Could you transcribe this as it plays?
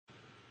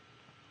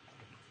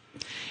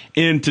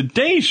In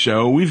today's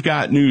show, we've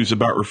got news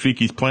about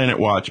Rafiki's Planet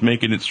Watch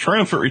making its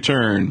triumphant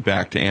return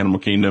back to Animal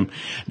Kingdom,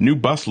 new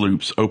bus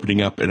loops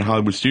opening up in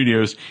Hollywood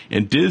Studios,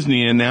 and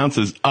Disney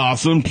announces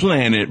Awesome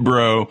Planet,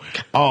 bro.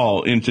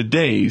 All in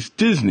today's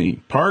Disney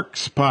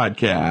Parks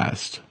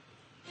Podcast.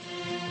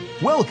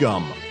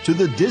 Welcome to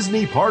the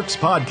Disney Parks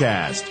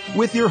Podcast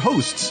with your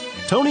hosts,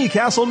 Tony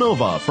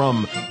Casanova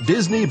from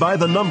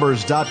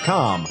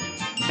DisneyByTheNumbers.com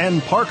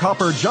and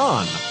Parkhopper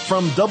John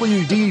from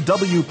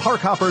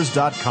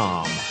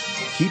WDWParkhoppers.com.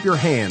 Keep your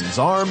hands,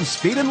 arms,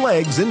 feet, and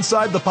legs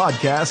inside the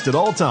podcast at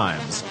all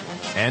times.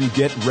 And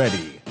get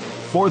ready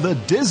for the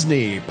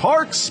Disney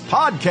Parks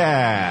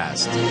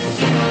Podcast.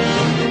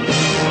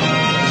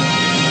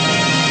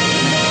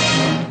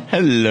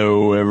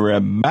 Hello,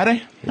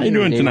 everybody. How you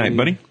doing tonight,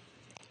 buddy?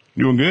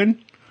 Doing good?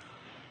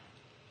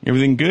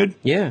 Everything good?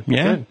 Yeah.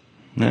 Good.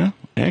 Yeah.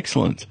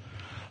 Excellent.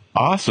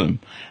 Awesome.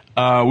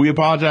 We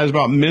apologize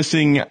about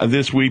missing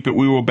this week, but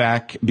we will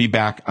be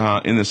back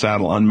in the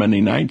saddle on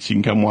Monday nights. You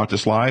can come watch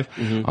us live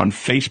on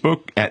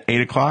Facebook at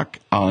 8 o'clock,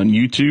 on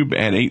YouTube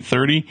at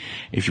 8:30.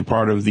 If you're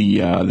part of the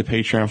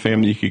Patreon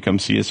family, you can come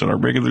see us at our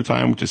regular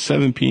time, which is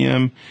 7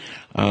 p.m.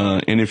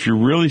 And if you're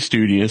really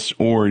studious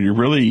or you're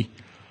really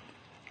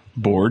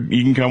bored,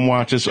 you can come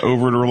watch us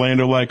over at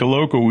Orlando Like a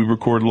Local. We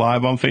record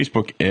live on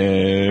Facebook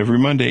every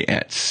Monday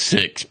at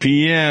 6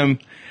 p.m.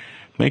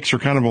 Makes for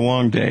kind of a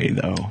long day,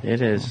 though.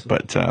 It is.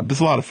 But it's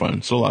a lot of fun.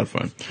 It's a lot of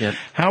fun. Yep.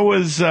 How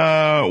was,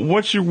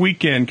 what's your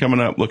weekend coming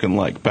up looking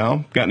like,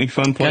 pal? Got any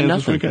fun plans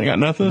this weekend? Got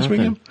nothing this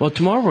weekend? Well,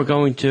 tomorrow we're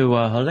going to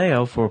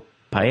Jaleo for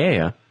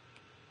Paella.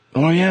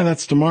 Oh, yeah,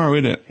 that's tomorrow,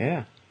 isn't it?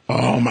 Yeah.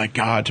 Oh, my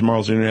God.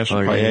 Tomorrow's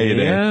International Paella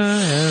Day.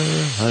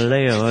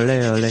 Jaleo.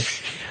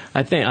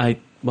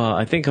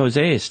 I think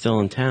Jose is still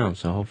in town,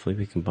 so hopefully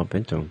we can bump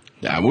into him.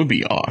 That would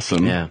be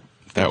awesome. Yeah.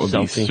 That would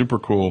be super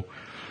cool.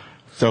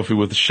 Selfie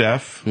with the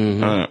chef.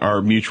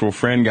 Our mutual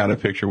friend got a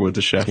picture with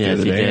the chef the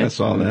other day. I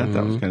saw that.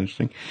 That was kind of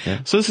interesting.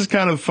 Yeah. So this is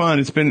kind of fun.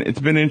 It's been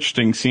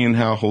interesting seeing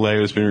how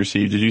Jaleo has been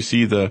received. Did you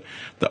see the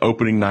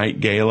opening night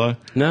gala?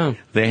 No.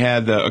 They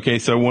had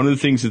so one of the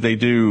things that they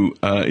do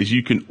is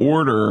you can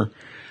order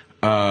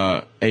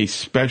a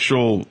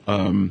special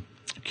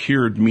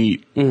cured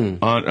meat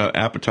on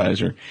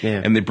appetizer,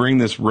 and they bring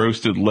this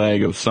roasted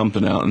leg of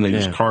something out and they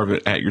just carve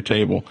it at your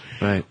table.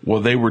 Right.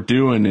 What they were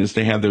doing is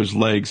they had those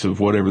legs of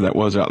whatever that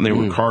was out, and they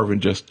were carving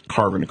and just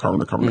putting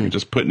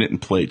it in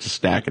plates, just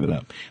stacking it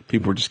up.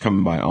 People were just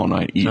coming by all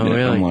night eating it.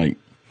 Really? I'm like,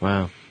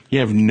 wow. You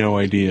have no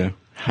idea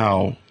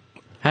how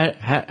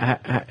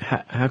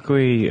could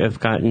we have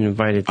gotten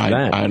invited to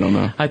that? I don't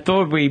know. I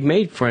thought we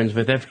made friends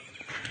with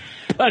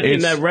everybody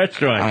in that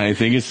restaurant. I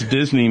think it's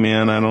Disney,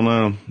 man. I don't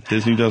know.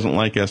 Disney doesn't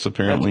like us,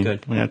 apparently.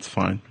 That's good. That's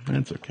fine.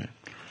 That's okay.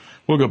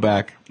 We'll go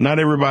back. Not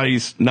everybody.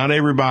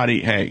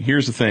 Hey,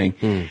 here's the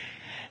thing.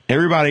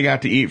 Everybody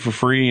got to eat for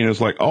free, and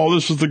it's like, oh,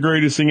 this is the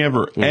greatest thing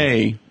ever.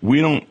 A,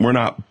 we're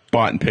not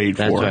bought and paid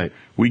for. That's right.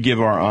 We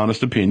give our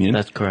honest opinion.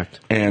 That's correct.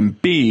 And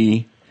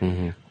B,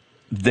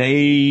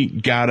 they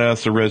got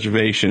us a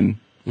reservation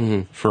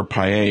for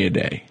Paella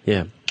Day.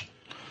 Yeah.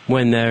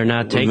 When they're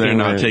not taking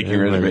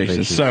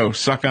reservations. So,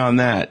 suck on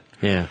that.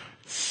 Yeah.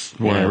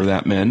 Whatever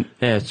that meant.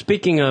 Yeah.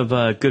 Speaking of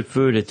good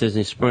food at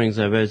Disney Springs,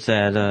 I was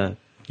at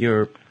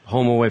your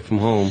Home Away from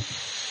Home.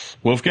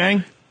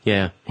 Wolfgang?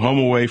 Yeah. Home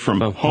Away from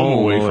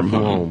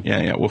Home.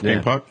 Yeah.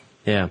 Wolfgang Puck?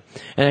 Yeah.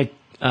 And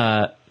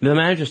the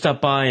manager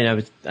stopped by,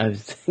 and I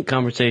was in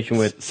conversation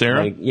with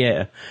Sarah?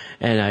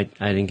 And I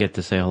didn't get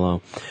to say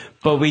hello.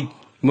 But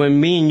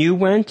when me and you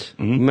went,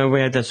 remember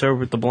we had that server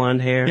with the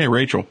blonde hair? Yeah,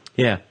 Rachel.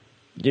 Yeah.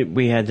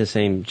 We had the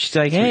same. She's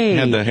like, hey.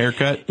 Had the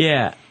haircut?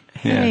 Yeah.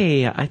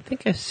 Hey, I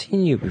think I've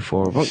seen you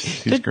before.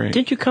 She's great.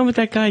 Didn't you come with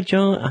that guy,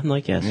 John? I'm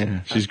like, yes.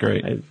 Yeah, she's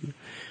great. I'm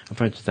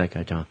friends with that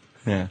guy, John.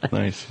 Yeah,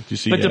 nice. Did you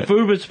see But the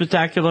food was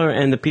spectacular,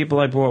 and the people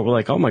I brought were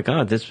like, oh, my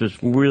God, this was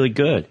really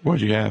good.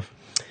 What'd you have?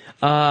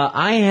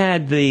 I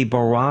had the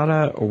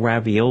burrata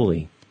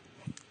ravioli.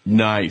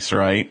 Nice,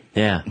 right?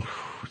 Yeah.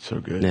 So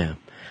good. Yeah.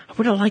 I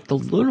would have liked a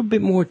little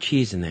bit more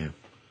cheese in there.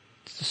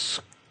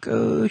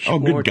 Skosh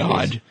more good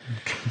God.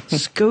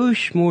 Cheese.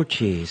 Skosh more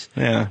cheese.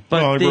 Yeah.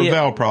 But well,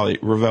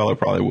 Ravello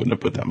probably wouldn't have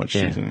put that much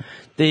cheese in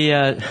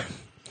it.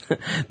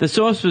 The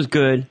sauce was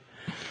good.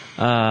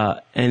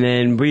 And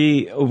then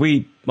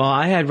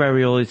I had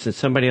raviolis and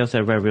somebody else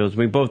had raviolis.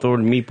 We both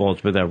ordered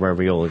meatballs with our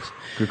raviolis.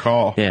 Good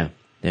call. Yeah.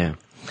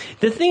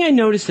 The thing I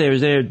noticed there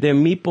is their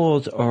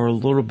meatballs are a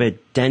little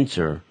bit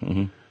denser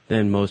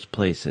than most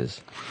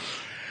places.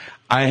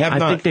 I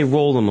think they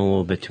roll them a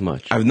little bit too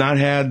much.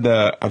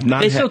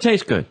 They still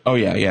taste good. Oh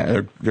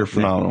yeah, they're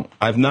phenomenal. Yeah.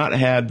 I've not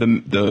had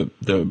the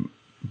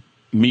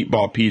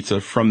meatball pizza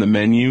from the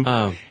menu.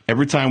 Oh.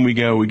 Every time we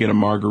go, we get a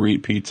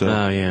marguerite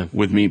pizza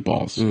with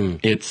meatballs.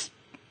 It's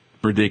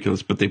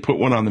ridiculous, but they put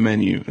one on the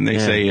menu and they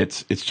say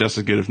it's just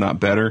as good, if not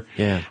better.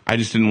 Yeah. I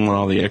just didn't want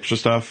all the extra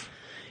stuff.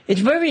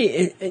 It's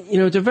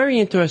it's a very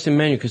interesting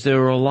menu because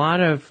there are a lot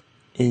of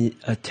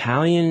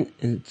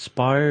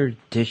Italian-inspired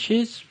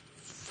dishes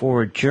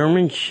for a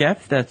German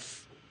chef.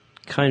 That's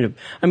kind of,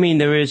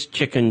 there is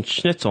chicken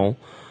schnitzel,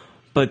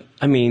 But,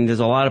 I mean, there's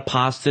a lot of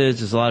pastas,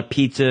 there's a lot of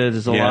pizza,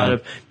 there's a lot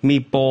of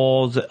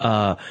meatballs,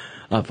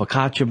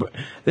 focaccia.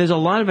 There's a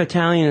lot of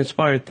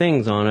Italian-inspired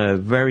things on a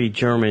very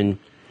German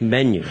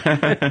menu,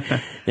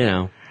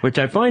 which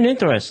I find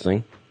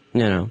interesting,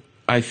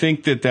 I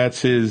think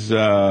that's his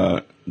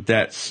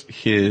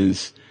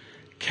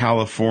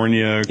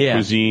California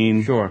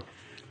cuisine. Sure.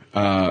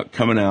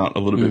 Coming out a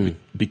little bit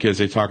because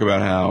they talk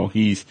about how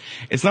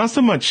it's not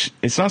so much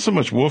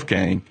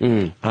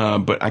Wolfgang,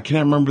 but I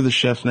cannot remember the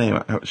chef's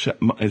name.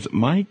 Is it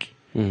Mike?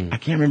 I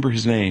can't remember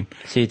his name.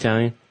 Is he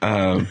Italian?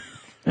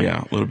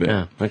 Yeah, a little bit.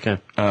 Yeah, okay.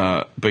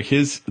 But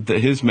his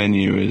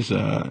menu is,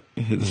 the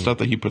stuff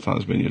that he puts on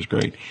his menu is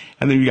great.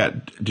 And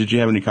then did you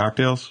have any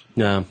cocktails?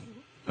 No.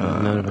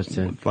 None of us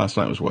did. Last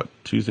night was what?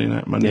 Tuesday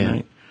night? Monday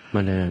night?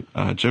 Monday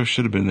night. Joe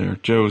should have been there.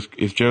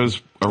 If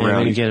Joe's around. I'm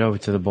going to get over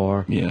to the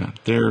bar. Yeah,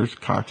 there's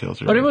cocktails.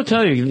 But I will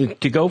tell you,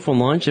 to go for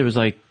lunch, it was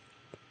like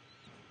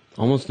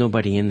almost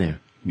nobody in there.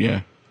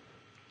 Yeah.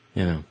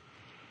 I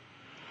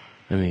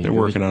mean, they're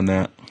working on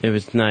that. It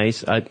was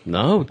nice.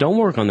 No, don't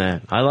work on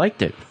that. I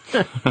liked it.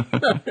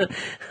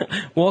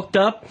 Walked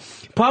up.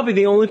 Probably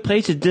the only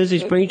place at Disney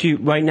Springs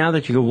right now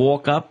that you could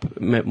walk up.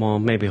 Well,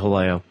 maybe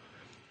Haleo,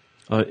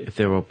 if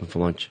they were open for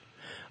lunch.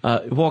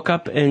 Walk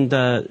up and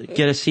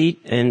get a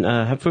seat and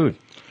have food.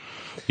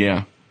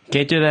 Yeah.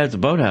 Can't do that at the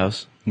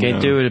Boathouse.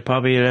 Can't do it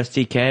probably at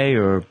SDK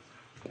or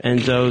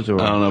Enzo's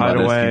or I don't know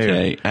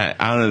Hideaway. about SDK.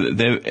 I don't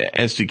know.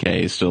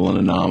 SDK is still an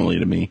anomaly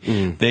to me.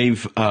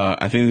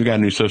 I think they've got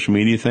a new social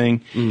media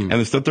thing, and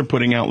the stuff they're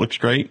putting out looks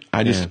great.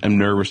 I just am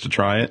nervous to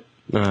try it.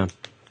 But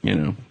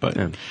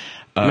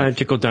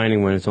Magical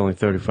Dining when it's only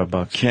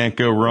 $35. Can't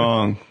go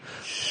wrong.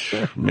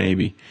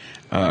 Maybe.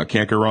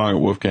 Can't go wrong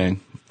at Wolfgang.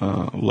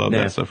 Love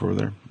that stuff over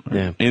there. Right.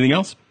 Yeah. Anything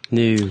else?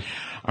 No.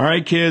 All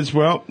right, kids.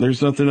 Well,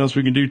 there's nothing else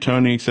we can do,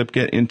 Tony, except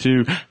get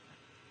into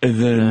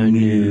the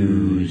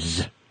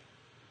news.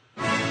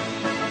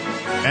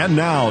 And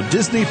now,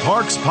 Disney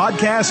Parks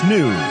Podcast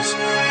News.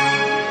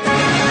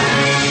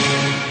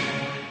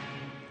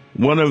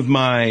 One of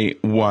my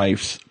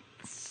wife's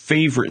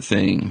favorite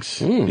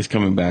things is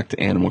coming back to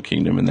Animal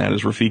Kingdom, and that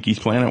is Rafiki's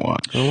Planet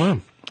Watch. Oh, wow.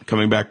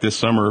 Coming back this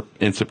summer,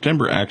 in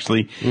September,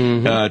 actually.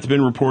 It's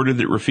been reported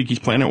that Rafiki's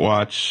Planet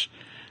Watch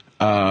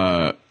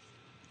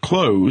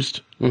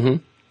closed,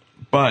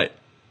 but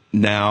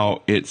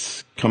now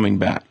it's coming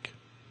back.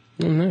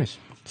 Oh, nice.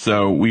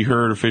 So we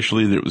heard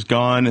officially that it was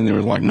gone, and they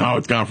were like, no,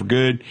 it's gone for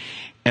good.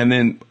 And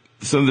then,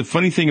 so the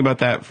funny thing about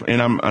that, and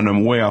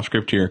I'm way off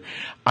script here,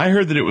 I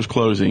heard that it was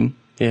closing.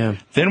 Yeah.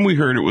 Then we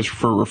heard it was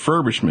for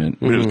refurbishment,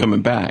 but it was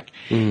coming back.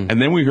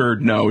 And then we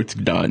heard, no, it's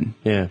done.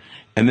 Yeah.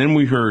 And then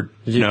we heard,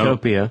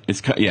 Zootopia. No,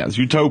 it's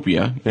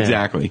Zootopia,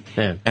 exactly.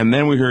 Yeah. And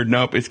then we heard,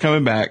 nope, it's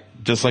coming back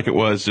just like it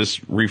was,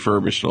 just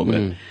refurbished a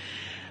little bit.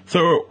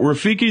 So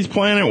Rafiki's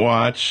Planet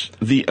Watch,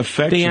 the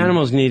affection. The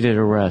animals needed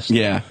a rest.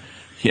 Yeah.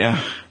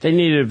 Yeah. They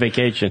needed a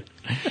vacation.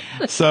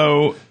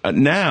 So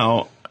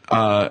now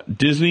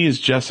Disney has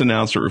just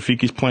announced that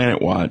Rafiki's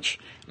Planet Watch,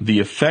 the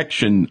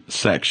affection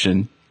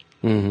section,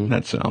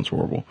 that sounds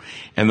horrible,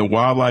 and the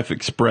Wildlife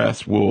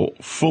Express will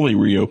fully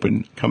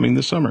reopen coming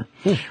this summer.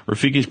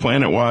 Rafiki's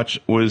Planet Watch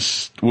will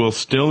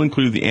still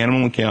include the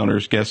animal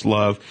encounters guests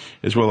love,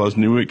 as well as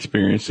new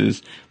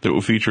experiences that will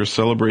feature a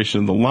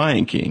celebration of the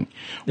Lion King.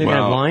 They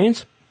have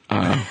lions?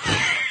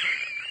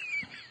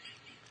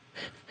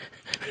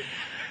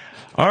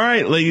 All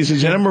right, ladies and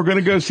gentlemen, we're going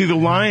to go see the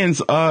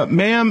Lions.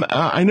 Ma'am,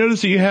 I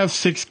noticed that you have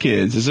 6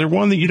 kids. Is there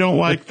one that you don't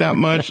like that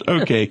much?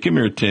 Okay, come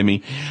here,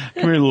 Timmy.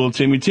 Come here, little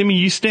Timmy. Timmy,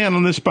 you stand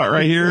on this spot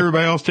right here.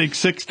 Everybody else take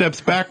 6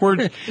 steps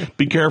backwards.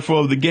 Be careful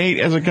of the gate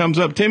as it comes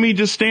up. Timmy,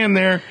 just stand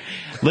there.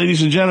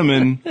 Ladies and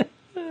gentlemen,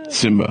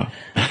 Simba.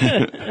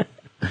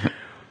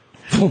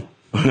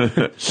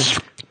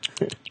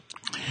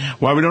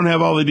 While we don't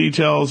have all the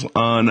details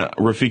on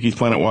Rafiki's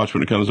Planet Watch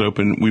when it comes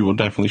open, we will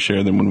definitely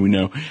share them when we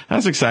know.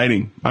 That's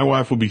exciting. My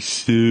wife will be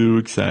so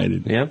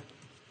excited. Yep.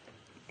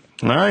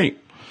 All right.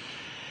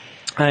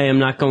 I am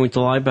not going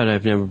to lie, but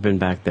I've never been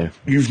back there.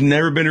 You've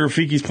never been to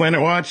Rafiki's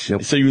Planet Watch?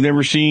 Nope. So you've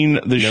never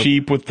seen the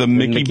sheep with the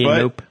Mickey butt?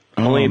 Nope.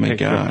 Oh, Only in my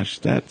picture. gosh.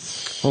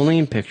 That's only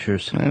in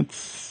pictures.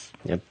 That's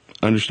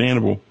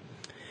understandable.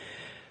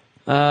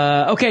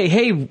 Okay,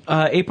 hey,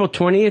 April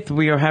 20th,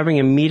 we are having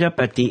a meetup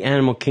at the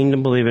Animal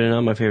Kingdom, believe it or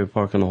not, my favorite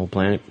park on the whole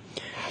planet,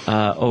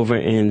 over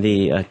in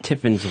the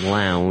Tiffin's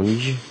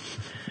Lounge,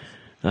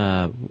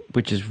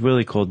 which is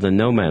really called the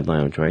Nomad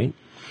Lounge, right?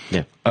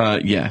 Yeah.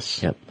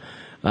 Yes. Yep.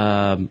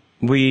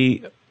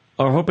 We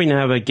are hoping to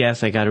have a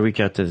guest. I got to reach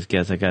out to this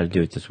guest. I got to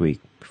do it this week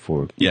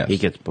before he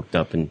gets booked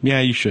up and yeah,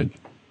 you should.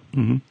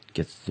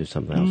 Gets to do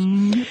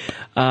something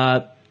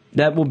else.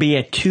 That will be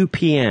at 2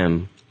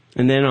 p.m.,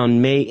 and then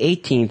on May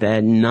 18th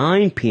at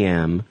 9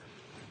 p.m.,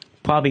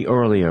 probably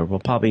earlier, we'll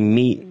probably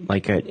meet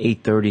like at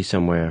 8:30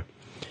 somewhere.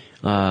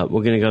 We're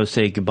going to go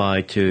say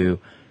goodbye to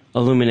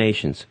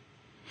Illuminations.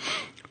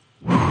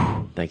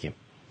 Thank you.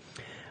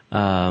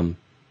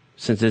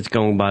 Since it's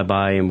going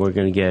bye-bye and we're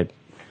going to get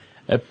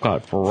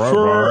Epcot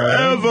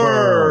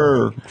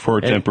forever for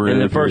a temporary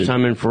and the first period.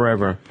 time in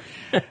forever.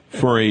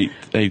 For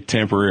a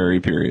temporary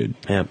period.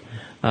 Yep.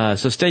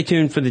 So stay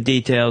tuned for the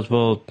details.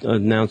 We'll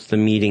announce the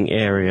meeting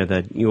area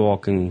that you all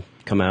can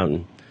come out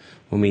and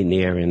we'll meet in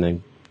the area and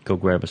then go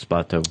grab a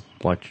spot to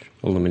watch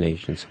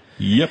Illuminations.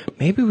 Yep.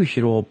 Maybe we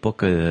should all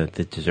book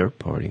the dessert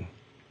party.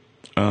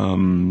 Yes.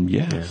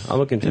 Yeah, I'll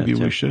look into Maybe that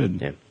too. we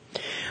should. Yeah.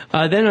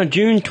 Then on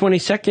June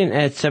 22nd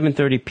at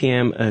 7:30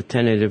 p.m.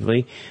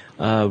 Tentatively,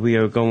 we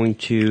are going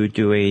to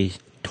do a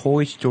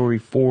Toy Story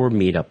 4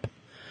 meetup.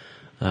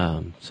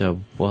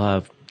 So we'll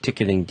have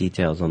ticketing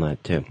details on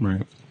that too.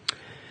 Right.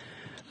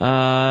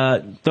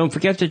 Don't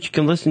forget that you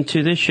can listen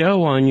to this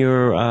show on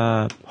your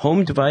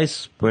home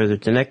device, whether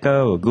it's an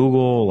Echo, a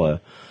Google, a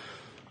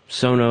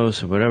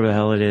Sonos, or whatever the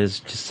hell it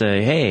is. Just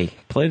say, hey,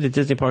 play the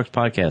Disney Parks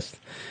podcast.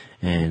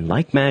 And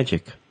like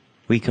magic,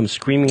 we come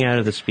screaming out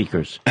of the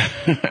speakers.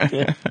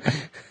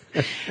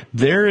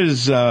 There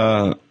is,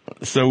 so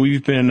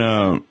we've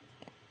been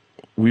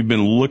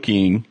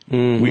looking,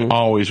 we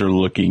always are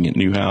looking at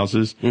new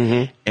houses,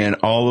 and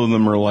all of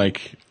them are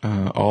like,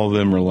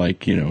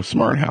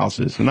 smart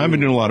houses. And I've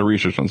been doing a lot of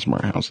research on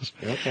smart houses.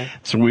 Okay.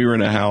 So we were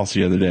in a house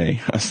the other day.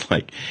 I was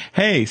like,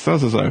 hey, so,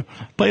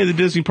 play the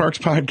Disney Parks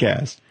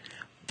podcast.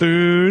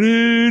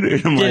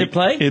 And I'm Did like, it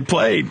play? It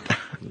played.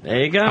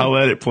 There you go. I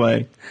let it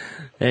play.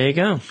 There you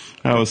go.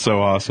 That was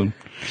so awesome.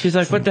 She's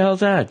like, what the hell's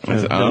that? I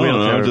said, I don't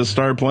know. Just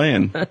started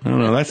playing. I don't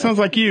know. That sounds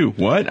like you.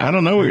 What? I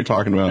don't know what you're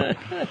talking about.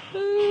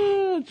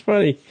 It's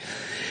funny.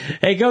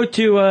 Hey, go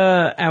to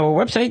our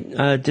website,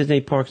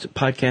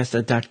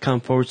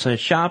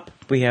 DisneyParksPodcast.com/shop.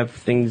 We have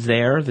things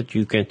there that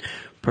you can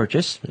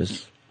purchase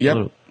as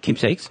little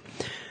keepsakes.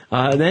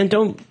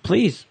 Then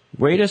please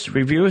rate us,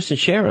 review us, and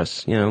share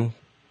us. You know,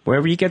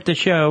 wherever you get the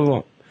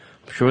show.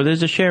 I'm sure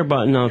there's a share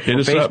button on Hit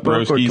us up,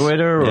 Facebook or broskies.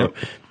 Twitter Yep. or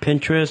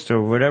Pinterest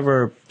or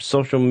whatever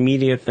social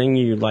media thing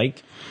you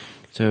like.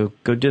 So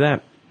go do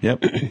that. Yep.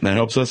 That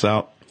helps us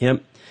out.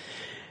 Yep.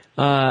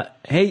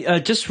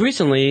 Hey, just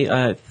recently,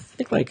 I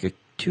think like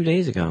 3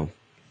 days ago,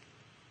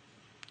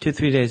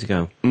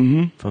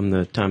 from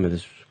the time of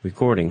this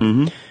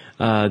recording,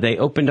 they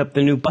opened up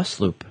the new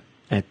bus loop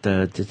at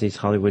Disney's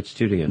Hollywood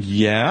Studios.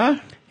 Yeah?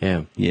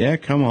 Yeah. Yeah,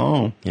 come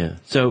on. Yeah.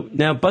 So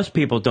now bus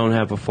people don't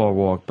have a far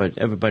walk, but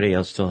everybody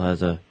else still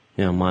has a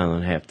mile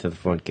and a half to the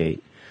front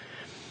gate.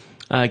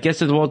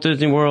 Guests of the Walt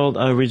Disney World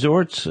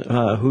resorts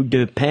who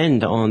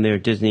depend on their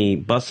Disney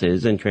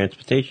buses and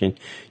transportation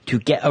to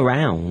get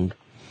around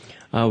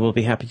will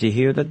be happy to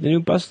hear that the new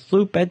bus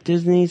loop at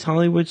Disney's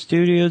Hollywood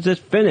Studios is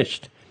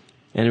finished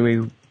and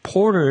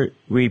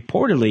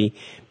reportedly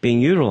being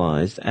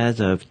utilized as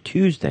of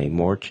Tuesday,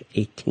 March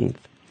 18th.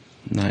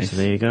 Nice. So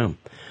there you go.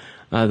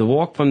 The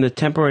walk from the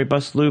temporary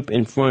bus loop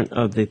in front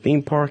of the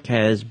theme park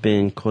has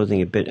been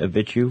causing a bit of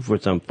issue for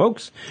some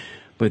folks,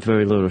 with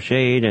very little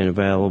shade and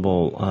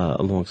available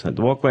alongside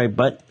the walkway,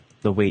 but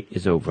the wait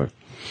is over.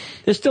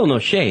 There's still no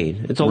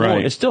shade. It's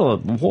it's still a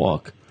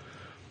walk,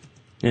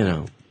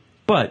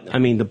 But I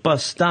mean, the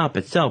bus stop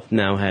itself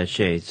now has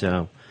shade,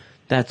 so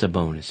that's a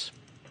bonus.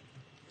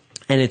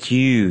 And it's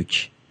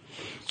huge.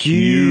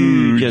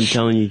 Huge. I'm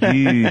telling you,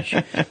 huge.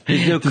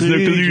 There's no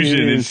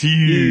collusion. It's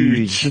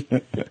huge.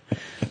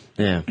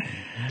 Yeah.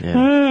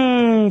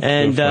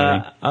 And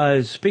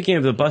Speaking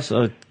of the bus,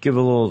 give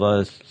a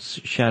little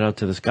shout out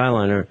to the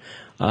Skyliner.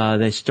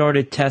 They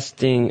started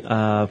testing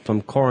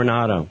from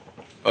Coronado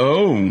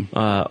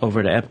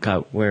over to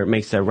Epcot, where it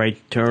makes that right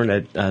turn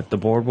at the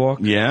boardwalk.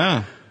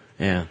 Yeah.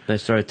 Yeah, they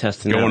started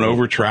testing Going that.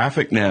 over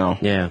traffic now.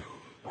 Yeah,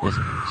 they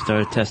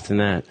started testing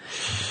that.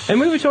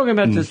 And we were talking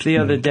about this the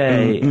other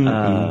day,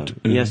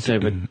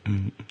 yesterday, with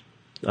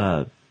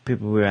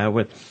people we were out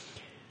with.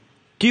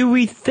 Do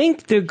we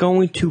think they're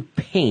going to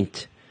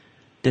paint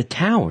the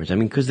towers? I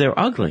mean, because they're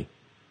ugly.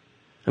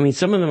 I mean,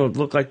 some of them would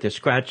look like they're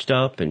scratched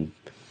up and,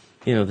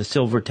 the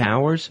silver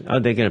towers. Are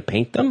they going to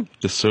paint them?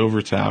 The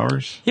silver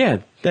towers? Yeah,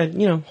 that,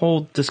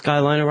 hold the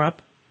Skyliner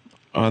up.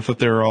 Oh, I thought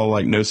they were all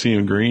like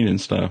no-see-em green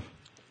and stuff.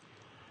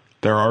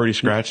 They're already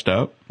scratched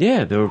up?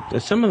 Yeah,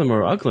 some of them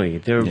are ugly.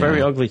 They're very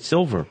ugly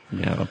silver.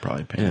 Yeah, they'll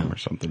probably paint them or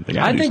something.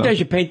 I think they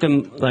should paint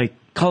them like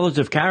colors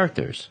of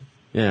characters.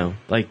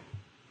 Like...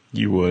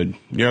 You would.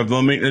 Yeah,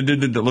 let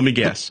me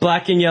guess.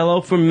 Black and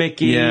yellow for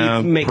Mickey. Yeah,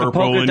 make purple a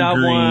polka and dot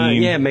green. one.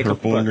 Yeah, make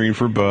purple and green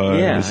for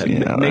Buzz.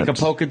 Yeah, make a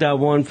polka dot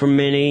one for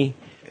Minnie.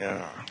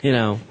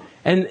 Yeah.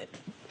 And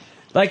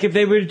like if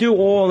they were to do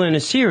all in a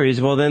series,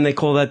 well, then they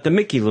call that the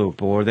Mickey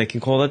Loop, or they can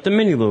call that the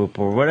Minnie Loop,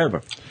 or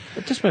whatever.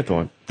 But just my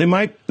thought. They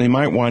might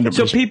wind up.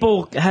 So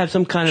people have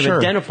some kind of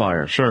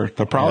identifier. Sure,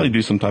 they'll probably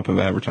do some type of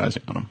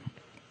advertising on them.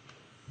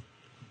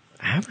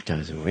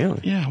 Advertising, really?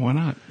 Yeah, why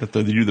not? That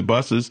they do the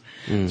buses.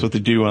 That's what they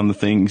do on the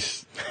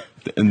things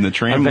in the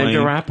tram lane.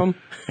 Avenger wrap them?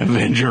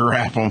 Avenger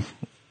wrap them.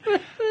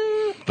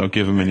 Don't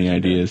give them any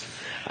ideas.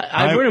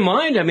 I wouldn't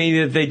mind. I mean,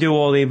 if they do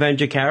all the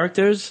Avenger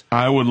characters.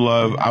 I would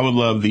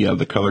love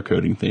the color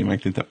coding theme. I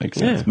think that makes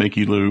sense. Yeah.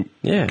 Mickey Loop.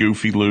 Yeah.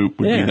 Goofy Loop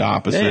would be the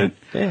opposite.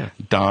 Yeah.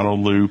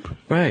 Donald Loop.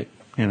 Right.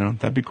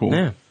 That'd be cool.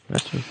 Yeah.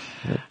 That's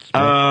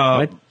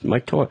my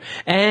tour.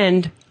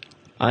 And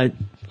I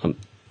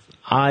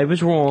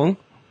was wrong.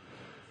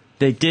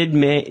 They did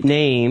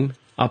name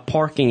a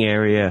parking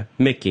area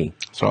Mickey.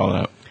 Saw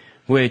that.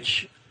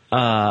 Which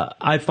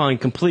I find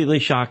completely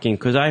shocking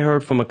because I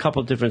heard from a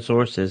couple different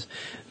sources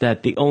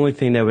that the only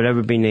thing that would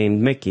ever be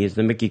named Mickey is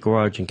the Mickey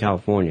Garage in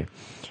California.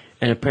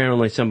 And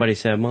apparently somebody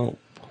said, well,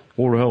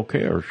 who the hell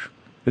cares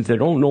if they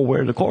don't know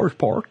where the car's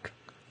parked?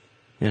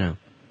 You know.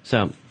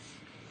 So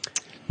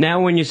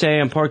now when you say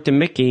I'm parked in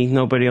Mickey,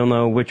 nobody will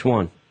know which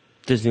one,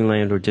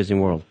 Disneyland or Disney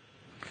World.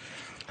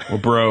 Well,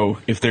 bro,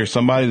 if there's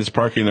somebody that's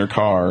parking their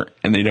car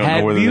and they don't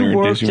know whether they're in Disney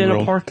World. Have you worked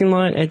in a parking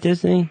lot at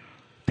Disney?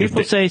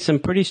 People say some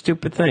pretty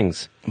stupid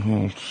things.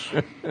 Oh.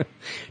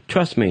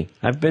 Trust me,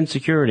 I've been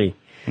security.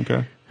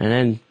 Okay. And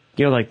then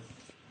you're like,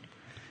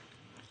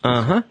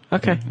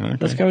 okay,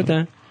 let's go with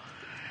that.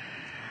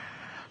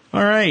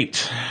 All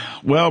right.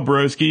 Well,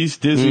 broskies,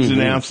 Disney's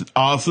announced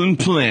Awesome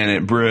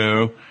Planet,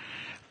 bro.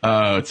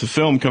 It's a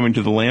film coming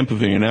to the Land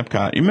Pavilion in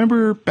Epcot. You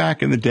remember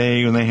back in the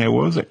day when they had,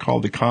 what was it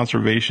called? The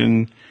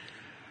Conservation,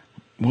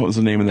 what was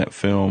the name of that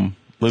film?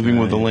 Living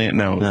with the Land,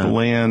 the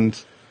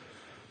Land,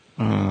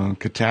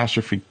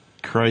 Catastrophe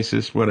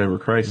Crisis, whatever,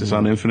 Crisis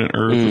on Infinite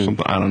Earth or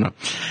something. I don't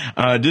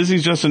know.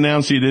 Disney's just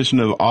announced the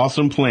addition of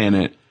Awesome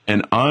Planet,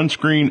 an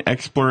on-screen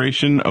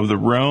exploration of the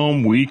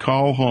realm we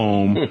call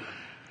home.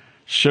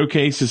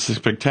 Showcases the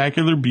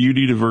spectacular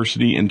beauty,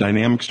 diversity, and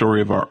dynamic story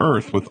of our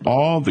Earth. With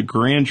all the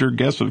grandeur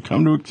guests have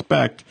come to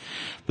expect,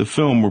 the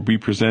film will be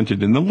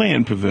presented in the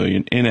Land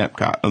Pavilion in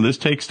Epcot. Now, this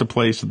takes the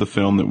place of the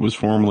film that was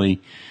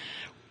formerly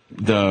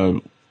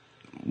the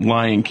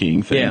Lion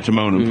King thing,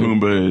 Timon and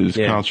Pumbaa's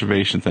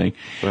conservation thing.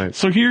 Right.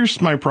 So here's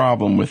my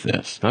problem with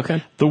this.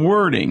 Okay. The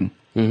wording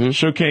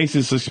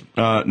showcases this,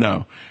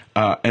 an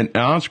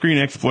on-screen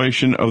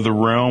exploration of the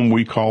realm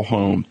we call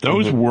home.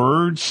 Those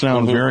words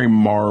sound very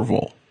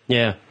Marvel.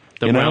 Yeah,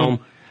 the realm.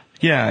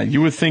 Yeah,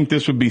 you would think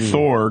this would be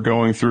Thor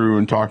going through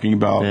and talking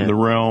about the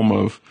realm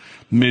of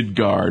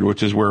Midgard,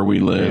 which is where we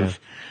live.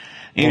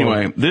 Yeah.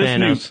 Anyway,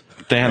 this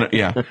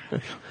Thanos,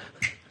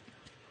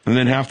 and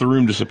then half the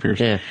room disappears.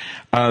 Yeah.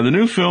 The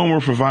new film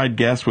will provide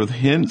guests with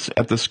hints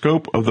at the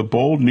scope of the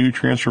bold new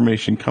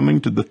transformation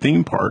coming to the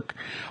theme park,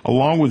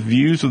 along with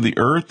views of the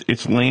Earth,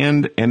 its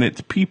land, and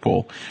its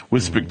people,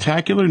 with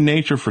spectacular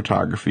nature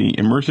photography,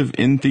 immersive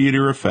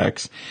in-theater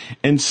effects,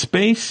 and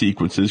space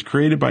sequences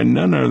created by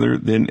none other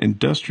than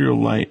Industrial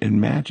Light and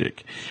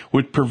Magic,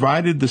 which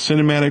provided the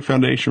cinematic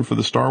foundation for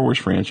the Star Wars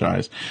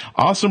franchise.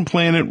 Awesome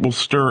Planet will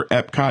stir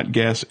Epcot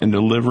guests and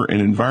deliver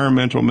an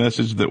environmental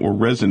message that will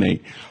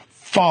resonate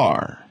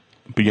far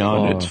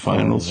beyond its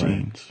final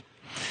scenes.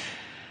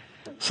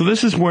 So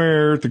this is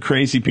where the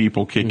crazy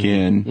people kick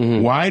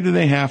in. Why do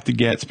they have to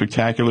get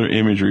spectacular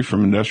imagery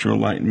from Industrial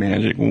Light and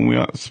Magic when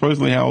we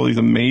supposedly have all these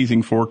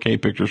amazing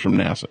 4K pictures from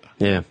NASA?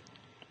 Yeah.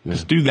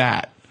 Just do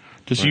that.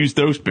 Just use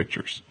those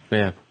pictures.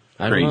 Yeah.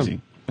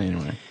 Crazy.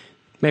 Anyway.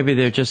 Maybe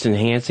they're just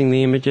enhancing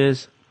the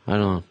images. I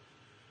don't know.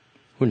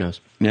 Who knows?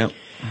 Yep.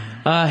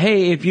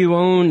 Hey, if you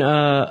own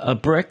a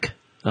brick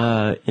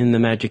in the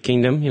Magic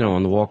Kingdom,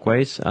 on the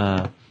walkways,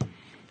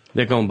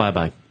 they're going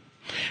bye-bye.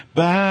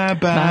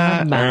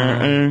 Bye-bye.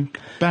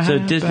 Bye-bye. So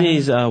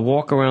Disney's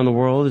Walk Around the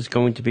World is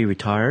going to be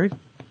retired.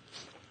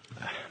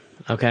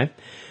 Okay.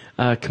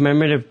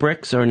 Commemorative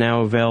bricks are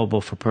now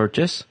available for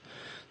purchase.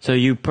 So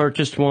you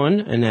purchased one,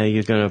 and now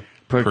you're going to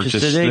purchase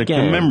it again. The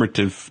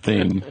commemorative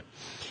thing.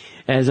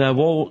 As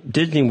Walt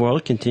Disney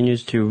World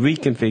continues to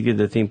reconfigure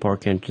the theme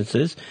park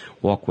entrances,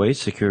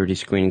 walkways, security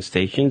screening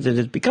stations, it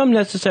has become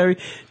necessary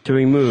to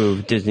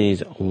remove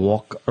Disney's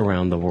Walk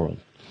Around the World.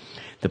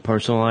 The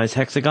personalized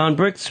hexagon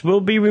bricks will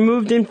be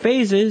removed in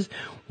phases,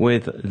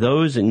 with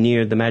those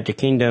near the Magic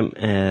Kingdom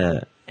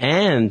and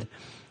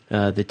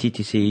the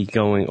TTC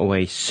going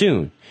away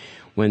soon.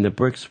 When the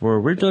bricks were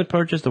originally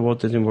purchased, the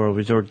Walt Disney World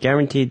Resort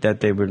guaranteed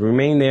that they would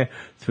remain there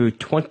through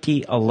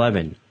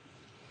 2011.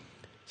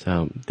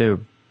 So they're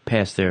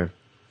past their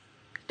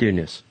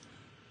dueness.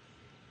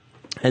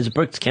 As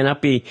bricks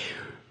cannot be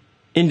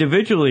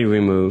individually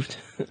removed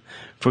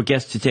for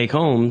guests to take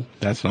home.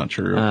 That's not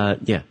true.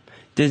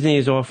 Disney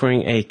is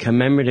offering a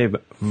commemorative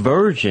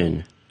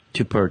version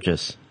to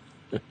purchase.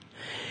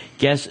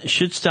 Guests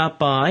should stop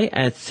by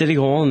at City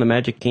Hall in the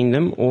Magic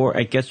Kingdom or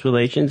at Guest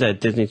Relations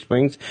at Disney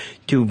Springs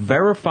to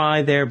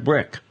verify their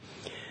brick.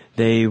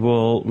 They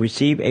will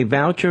receive a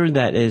voucher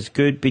that is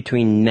good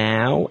between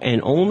now and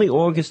only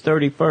August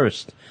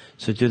 31st.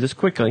 So do this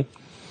quickly.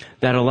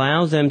 That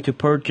allows them to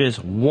purchase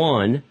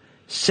one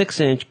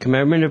 6-inch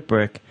commemorative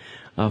brick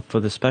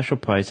for the special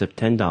price of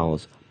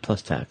 $10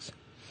 plus tax.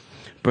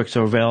 Bricks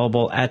are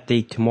available at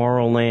the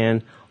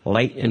Tomorrowland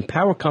Light and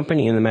Power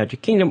Company in the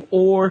Magic Kingdom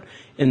or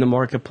in the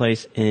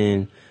marketplace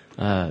in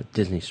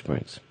Disney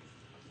Springs.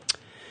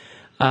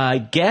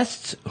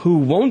 Guests who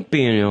won't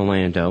be in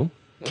Orlando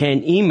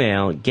can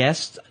email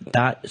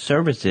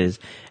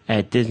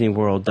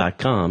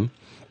guest.services@disneyworld.com,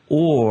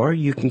 or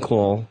you can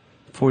call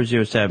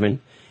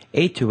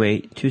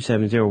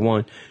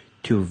 407-828-2701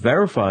 to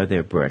verify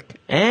their brick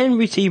and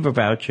receive a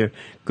voucher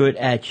good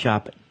at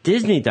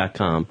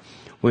shopdisney.com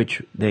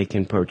which they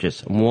can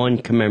purchase one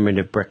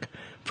commemorative brick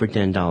for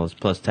 $10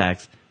 plus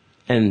tax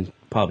and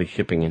probably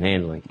shipping and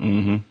handling.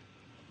 Mm-hmm.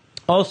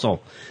 Also,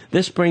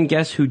 this spring,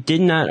 guests who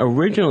did not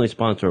originally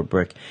sponsor a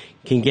brick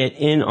can get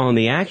in on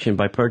the action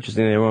by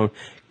purchasing their own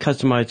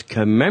customized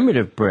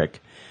commemorative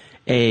brick.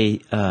 A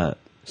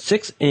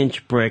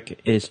 6-inch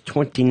brick is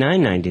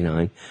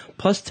 $29.99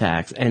 plus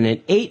tax, and an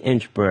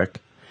 8-inch brick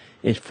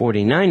is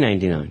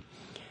 $49.99.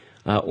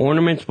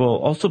 Ornaments will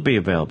also be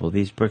available.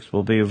 These bricks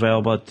will be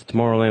available at the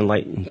Tomorrowland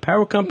Light and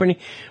Power Company,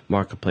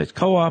 Marketplace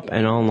Co-op,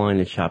 and online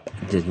at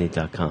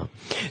shopdisney.com.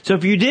 So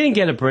if you didn't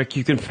get a brick,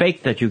 you can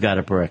fake that you got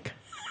a brick.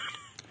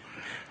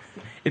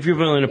 If you're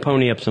willing to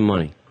pony up some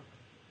money.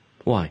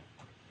 Why?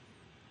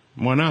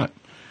 Why not?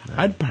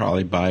 I'd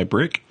probably buy a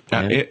brick.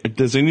 Yeah.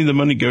 Does any of the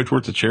money go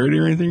towards a charity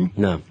or anything?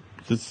 No.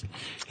 Just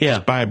Yeah.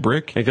 buy a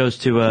brick. It goes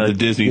to the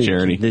Disney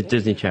charity. The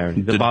Disney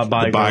charity. The Bob the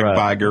Iger.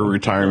 Iger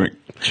retirement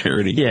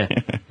charity. Yeah,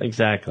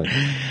 exactly.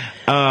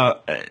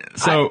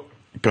 So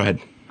go ahead.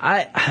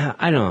 I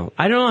don't know.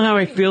 I don't know how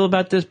I feel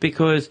about this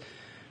because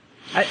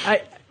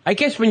I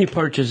guess when you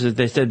purchase it,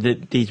 they said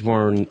that these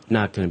were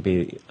not going to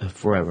be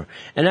forever.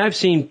 And I've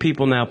seen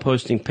people now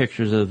posting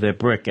pictures of their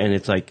brick, and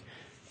it's like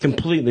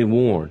completely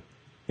worn.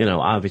 You know,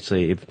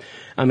 obviously, if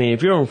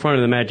you're in front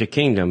of the Magic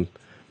Kingdom,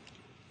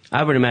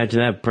 I would imagine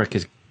that brick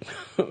is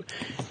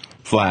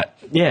Flat.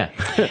 Yeah.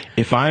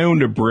 If I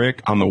owned a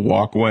brick on the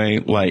walkway,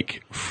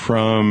 like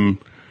from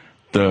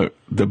the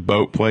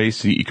boat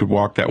place, you could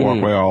walk that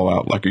walkway all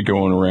out, like you're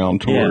going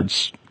around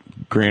towards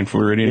Grand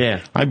Floridian.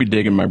 Yeah. I'd be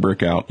digging my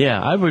brick out.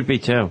 Yeah, I would be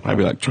too. I'd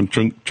be like, chunk,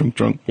 chunk, chunk,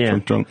 chunk, Yeah.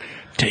 chunk, chunk.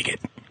 Take it.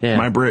 Yeah.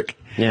 My brick.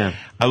 Yeah.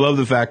 I love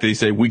the fact that they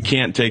say we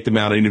can't take them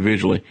out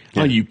individually.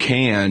 Yeah. Oh, you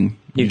can.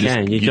 You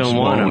can. You don't just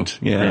want won't.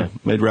 them. Yeah. Yeah.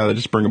 They'd rather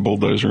just bring a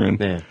bulldozer in.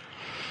 Yeah.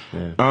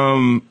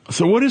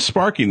 So what is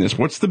sparking this?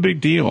 What's the big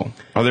deal?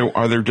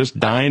 Are they just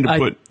dying to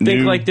put I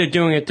think new... like they're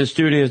doing at the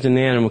studios in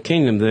the Animal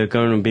Kingdom, they're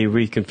going to be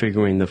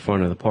reconfiguring the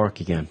front of the park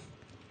again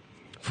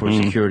for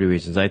security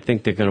reasons. I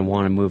think they're going to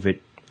want to move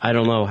it. I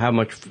don't know how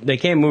much. They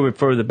can't move it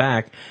further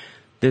back.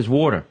 There's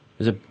water.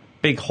 There's a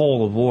big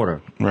hole of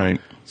water. Right.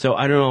 So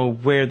I don't know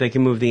where they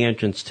can move the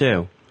entrance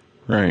to.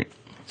 Right.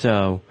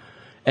 So,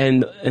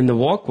 and the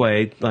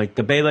walkway, like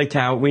the Bay Lake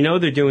Tower, we know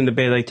they're doing the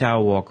Bay Lake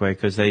Tower walkway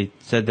because they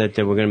said that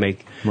they were going to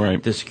make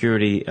the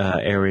security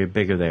area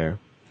bigger there.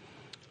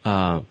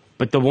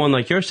 But the one,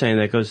 like you're saying,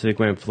 that goes to the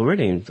Grand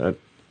Floridian,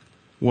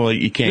 Well,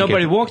 you can't.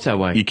 nobody walks that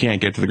way. You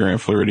can't get to the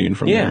Grand Floridian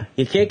from there.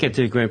 You can't get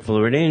to the Grand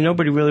Floridian.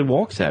 Nobody really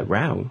walks that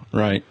route.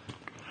 Right.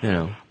 You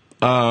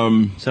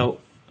know. So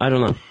I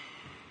don't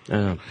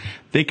know.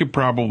 They could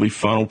probably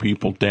funnel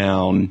people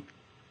down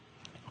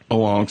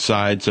along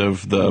sides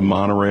of the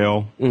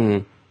monorail,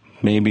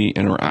 maybe,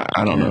 and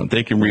I don't know.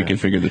 They can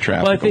reconfigure the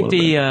traffic. Well, I think a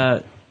little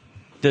bit.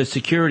 the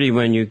security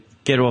when you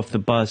get off the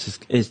bus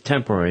is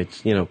temporary.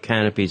 It's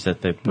canopies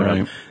that they put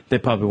up. They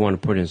probably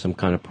want to put in some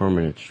kind of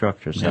permanent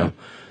structure, so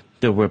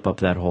they'll rip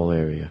up that whole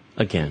area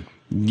again.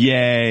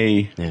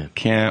 Yay! Yeah.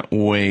 Can't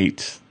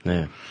wait.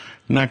 Yeah,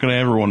 Not going to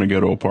ever want to go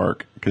to a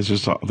park because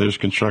there's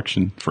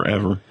construction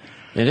forever.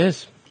 it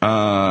is.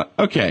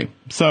 Okay,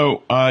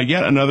 so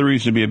yet another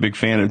reason to be a big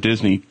fan of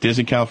Disney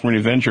California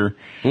Adventure.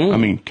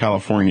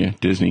 California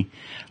Disney.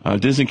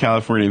 Disney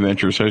California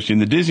Adventure is hosting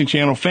the Disney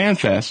Channel Fan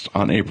Fest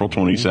on April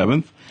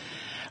 27th.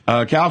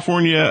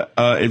 California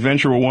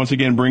Adventure will once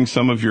again bring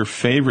some of your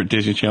favorite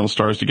Disney Channel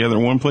stars together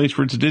in one place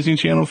for its Disney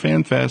Channel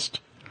Fan Fest.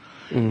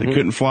 They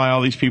couldn't fly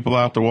all these people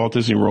out to Walt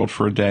Disney World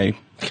for a day.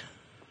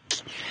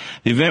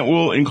 The event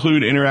will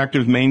include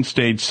interactive main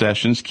stage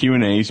sessions,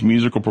 Q&As,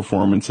 musical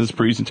performances,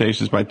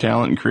 presentations by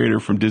talent and creator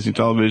from Disney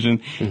Television,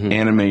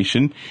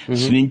 animation,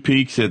 sneak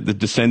peeks at The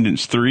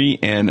Descendants 3,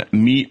 and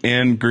meet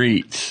and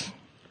greets.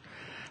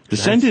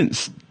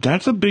 Descendants,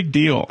 that's a big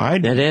deal.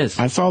 That is.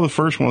 I saw the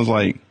first one, was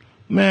like,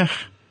 meh.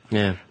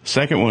 Yeah.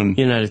 Second one,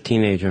 You're not a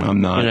teenager. I'm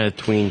not. You're not a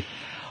tween.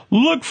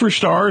 Look for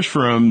stars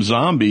from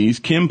Zombies,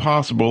 Kim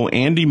Possible,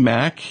 Andy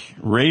Mack,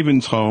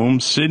 Raven's Home,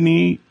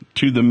 Sydney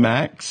to the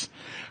Max,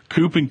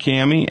 Coop and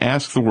Cammy,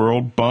 Ask the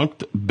World,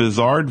 Bunked,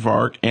 Bizarre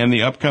Vark, and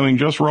the upcoming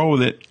Just Roll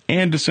With It,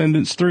 and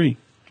Descendants 3.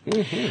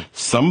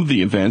 Some of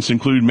the events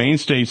include main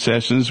stage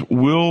sessions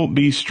will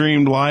be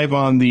streamed live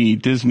on the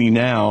Disney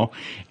Now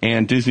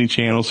and Disney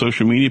Channel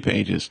social media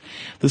pages.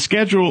 The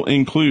schedule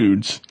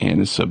includes,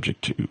 and is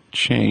subject to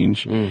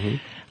change,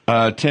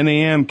 10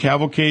 a.m.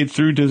 Cavalcade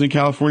through Disney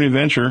California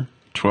Adventure,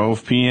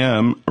 12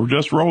 p.m. or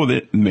Just Roll With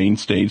It main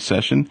stage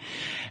session.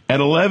 At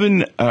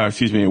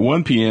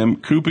 1 p.m.,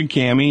 Coop and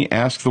Cammy,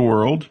 Ask the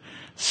World,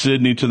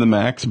 Sydney to the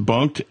Max,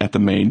 Bunked at the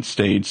main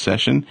stage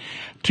session.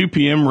 2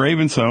 p.m.,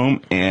 Raven's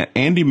Home, and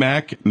Andy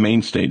Mack,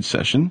 main stage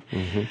session.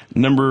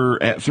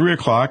 At 3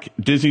 o'clock,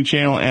 Disney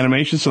Channel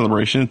Animation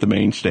Celebration at the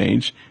main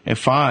stage. At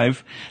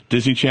 5,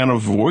 Disney Channel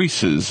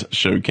Voices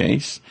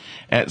Showcase.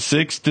 At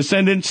 6,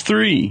 Descendants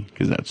 3,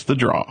 because that's the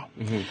draw.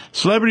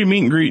 Celebrity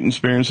meet and greet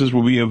experiences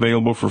will be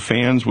available for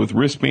fans with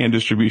wristband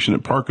distribution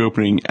at park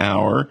opening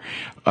hour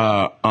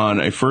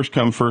on a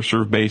first-come,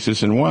 first-served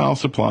basis and while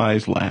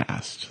supplies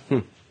last.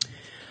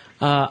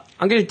 I'm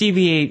going to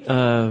deviate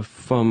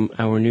from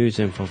our news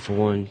info for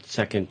 1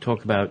 second.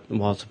 Talk about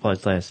while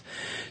supplies last.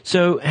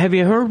 So, have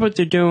you heard what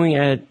they're doing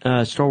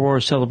at Star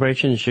Wars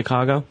Celebration in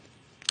Chicago?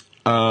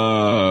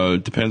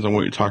 Depends on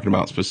what you're talking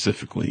about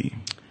specifically.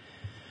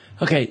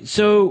 Okay,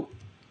 so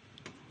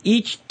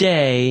each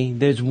day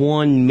there's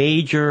one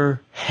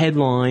major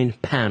headline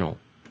panel.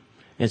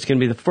 It's going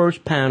to be the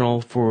first panel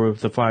for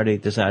the Friday,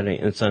 the Saturday,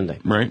 and Sunday.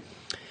 Right.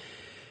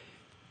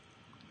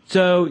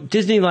 So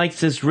Disney likes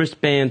this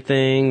wristband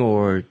thing,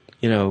 or,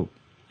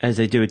 as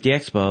they do at the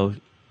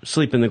expo,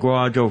 sleep in the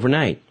garage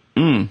overnight.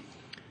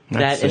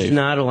 That is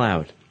not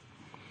allowed.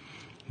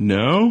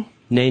 No?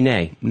 Nay.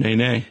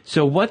 Nay.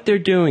 So what they're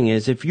doing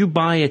is, if you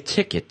buy a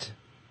ticket,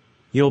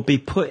 you'll be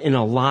put in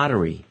a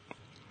lottery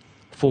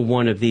for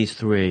one of these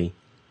 3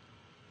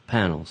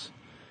 panels.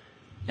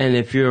 And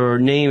if your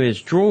name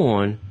is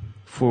drawn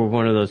for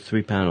one of those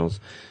 3 panels,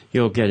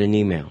 you'll get an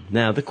email.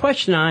 Now, the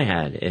question I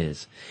had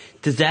is,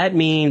 does that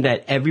mean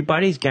that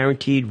everybody's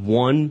guaranteed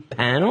one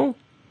panel?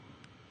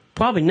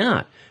 Probably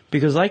not.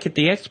 Because like at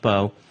the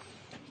expo,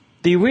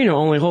 the arena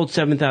only holds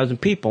 7,000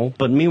 people,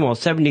 but meanwhile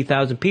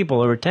 70,000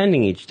 people are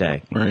attending each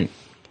day. Right.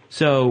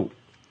 So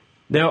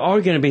there are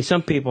going to be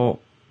some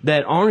people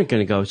that aren't going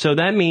to go. So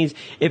that means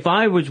if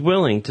I was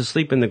willing to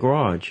sleep in the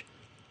garage,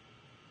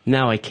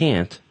 now I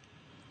can't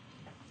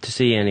to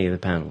see any of the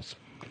panels.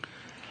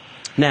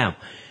 Now,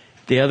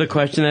 the other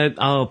question that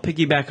I'll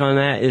piggyback on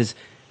that is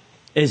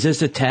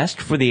this a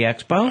test for the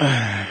expo?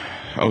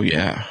 Oh,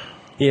 yeah.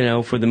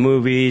 For the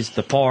movies,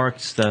 the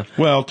parks, to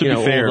be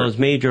fair, all those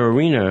major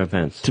arena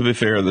events. To be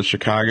fair, the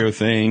Chicago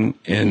thing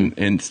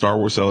and Star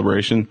Wars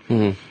Celebration,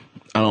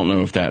 I don't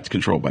know if that's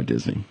controlled by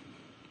Disney.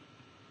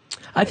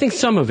 I think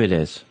some of it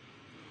is.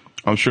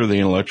 I'm sure the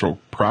intellectual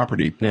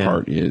property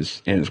part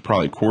is, and it's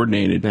probably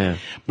coordinated. Yeah.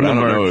 But I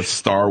don't know if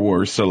Star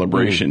Wars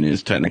Celebration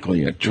is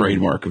technically a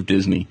trademark of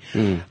Disney.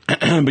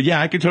 But yeah,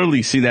 I could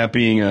totally see that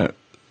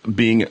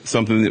being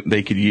something that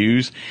they could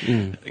use.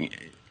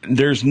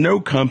 There's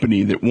no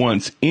company that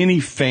wants any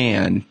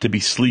fan to be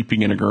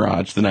sleeping in a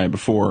garage the night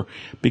before,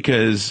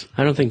 because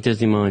I don't think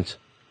Disney minds.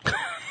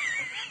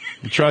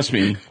 Trust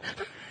me,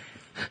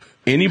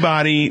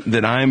 anybody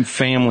that I'm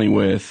family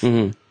with,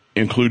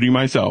 including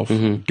myself,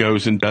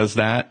 goes and does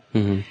that,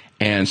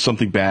 and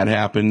something bad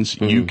happens,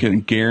 you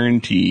can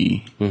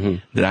guarantee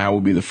that I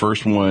will be the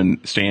first one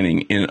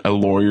standing in a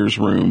lawyer's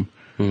room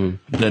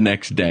the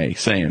next day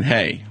saying,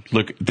 hey,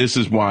 look, this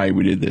is why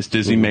we did this.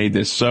 Disney made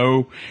this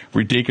so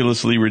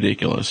ridiculously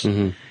ridiculous.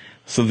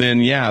 So then,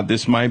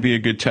 this might be a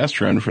good test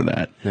run for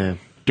that. Yeah.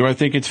 Do I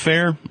think it's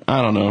fair?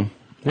 I don't know.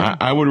 Yeah.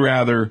 I would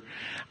rather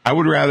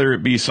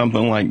it be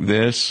something like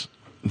this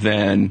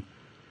than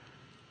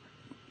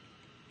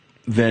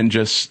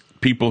just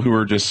people who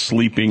are just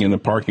sleeping in the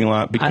parking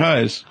lot,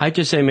 because I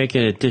just say make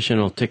an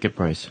additional ticket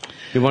price.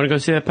 You want to go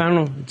see that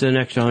panel? It's an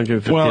extra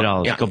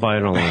 $150. Go buy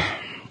it online.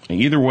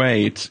 Either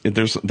way,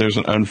 there's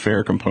an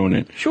unfair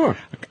component. Sure.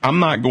 I'm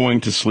not going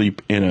to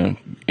sleep in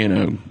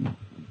a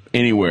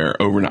anywhere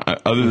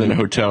overnight other than a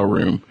hotel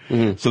room.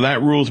 So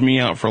that rules me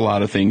out for a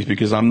lot of things,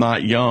 because I'm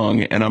not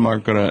young, and I'm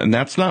not gonna, and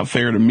that's not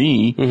fair to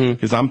me,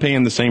 because I'm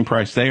paying the same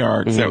price they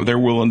are, because they're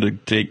willing to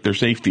take their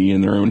safety in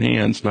their own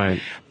hands.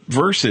 Right.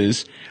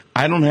 Versus,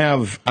 I don't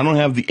have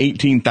the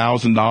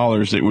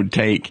 $18,000 it would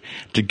take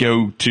to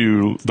go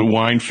to the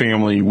Wine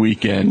Family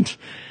weekend.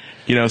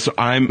 So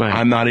I'm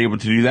not able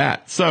to do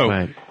that.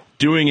 So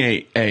doing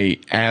a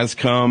as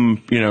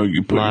come,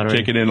 you put your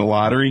ticket in a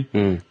lottery,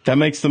 that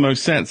makes the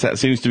most sense. That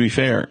seems to be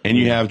fair. And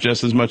you have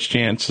just as much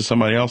chance as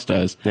somebody else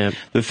does. Yep.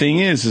 The thing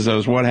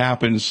is what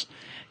happens,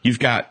 you've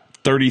got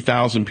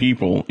 30,000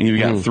 people, and you've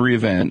got 3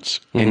 events,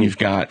 and you've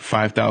got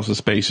 5,000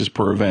 spaces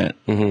per event.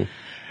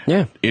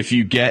 Yeah. If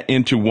you get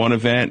into one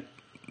event,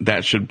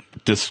 that should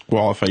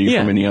disqualify you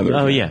from any other.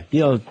 Oh, event.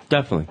 yeah.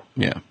 Definitely.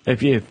 Yeah.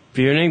 If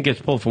your name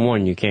gets pulled from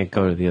one, you can't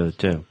go to the other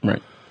 2.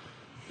 Right.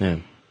 Yeah.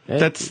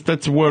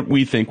 That's what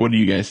we think. What do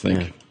you guys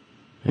think?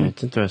 Yeah,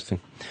 it's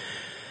interesting.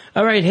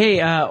 All right.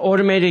 Hey,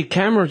 automated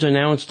cameras are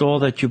now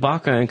installed at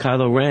Chewbacca and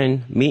Kylo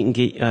Ren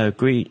meet and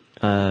greet.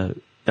 Now,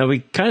 we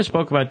kind of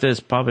spoke about this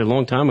probably a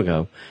long time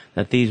ago,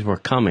 that these were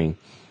coming.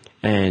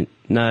 And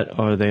not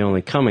are they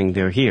only coming,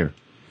 they're here.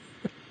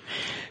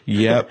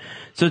 Yep.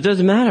 So it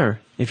doesn't matter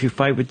if you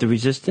fight with the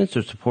Resistance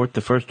or support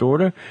the First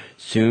Order.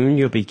 Soon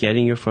you'll be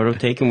getting your photo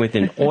taken with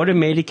an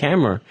automated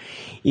camera.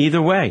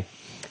 Either way,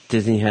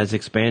 Disney has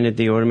expanded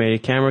the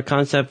automated camera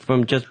concept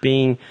from just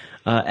being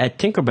at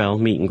Tinkerbell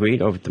meet and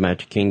greet over at the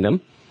Magic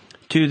Kingdom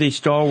to the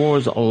Star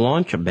Wars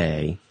launch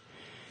bay.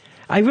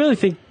 I really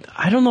think,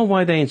 I don't know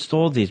why they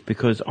installed these,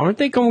 because aren't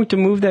they going to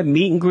move that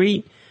meet and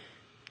greet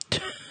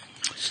to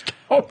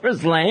Star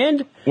Wars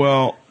Land?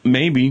 Well,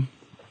 maybe.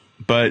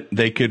 But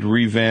they could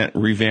revamp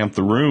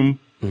the room,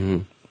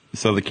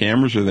 so the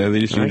cameras are there. They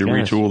just need to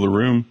retool the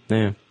room.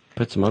 Yeah,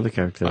 put some other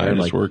characters there,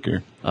 like work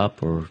here.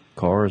 Up or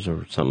Cars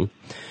or something.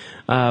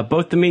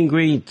 Both the meet and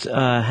greets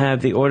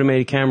have the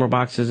automated camera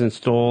boxes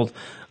installed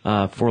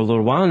for a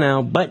little while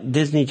now, but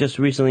Disney just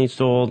recently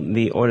installed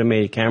the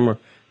automated camera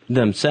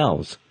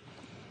themselves.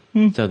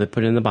 So they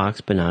put it in the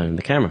box, but not in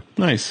the camera.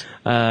 Nice.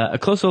 A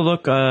closer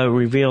look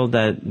revealed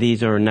that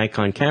these are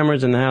Nikon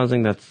cameras in the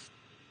housing. That's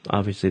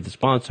obviously the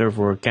sponsor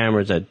for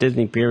cameras at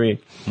Disney, period.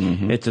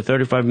 It's a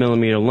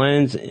 35mm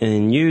lens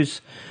in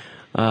use.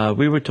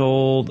 We were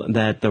told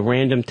that the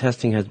random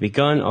testing has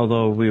begun,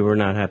 although we were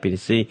not happy to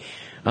see.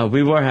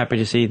 We were happy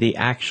to see the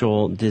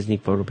actual Disney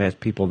PhotoPass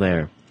people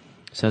there.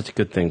 So that's a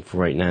good thing for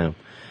right now.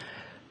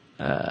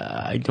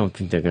 I don't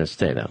think they're going to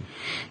stay, though.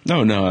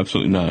 No,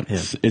 absolutely not.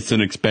 Yeah. It's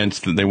an expense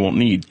that they won't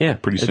need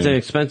pretty soon. It's an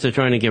expense they're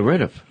trying to get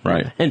rid of.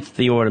 Right. Hence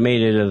the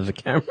automated of the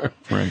camera.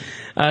 Right.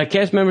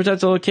 Cast members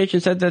at the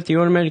location said that the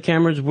automated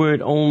cameras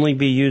would only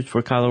be used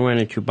for Kylo Ren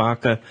and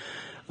Chewbacca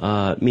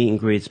meet and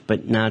greets,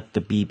 but not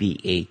the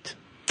BB-8.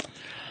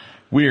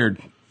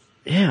 Weird.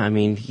 Yeah, I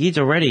mean, he's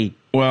already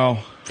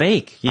Well,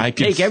 fake. You I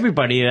take could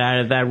everybody out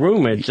of that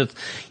room. It's just...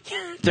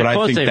 But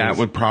I think that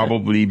would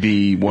probably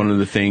be one of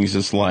the things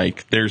is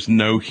like, there's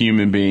no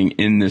human being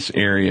in this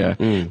area.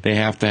 They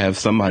have to have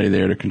somebody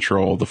there to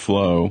control the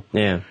flow.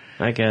 Yeah,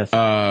 I guess.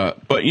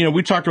 But, you know,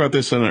 we talked about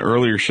this in an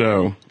earlier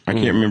show. I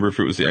can't remember if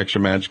it was the Extra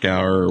Magic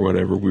Hour or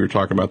whatever. We were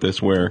talking about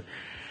this where,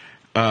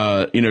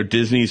 you know,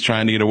 Disney's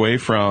trying to get away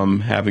from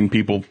having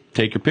people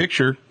take your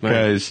picture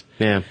because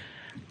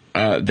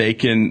they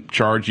can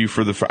charge you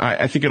for the...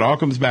 I think it all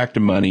comes back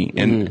to money.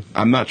 And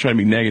I'm not trying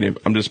to be negative.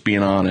 I'm just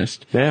being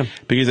honest. Yeah.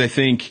 Because I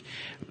think,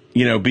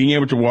 you know, being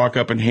able to walk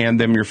up and hand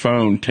them your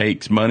phone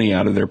takes money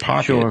out of their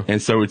pocket. Sure.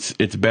 And so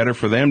it's better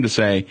for them to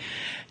say,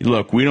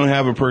 look, we don't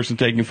have a person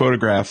taking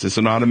photographs. It's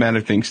an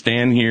automatic thing.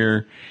 Stand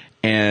here.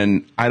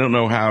 And I don't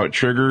know how it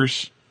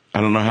triggers.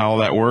 I don't know how all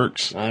that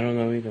works. I don't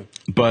know either.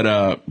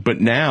 But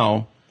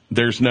now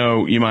there's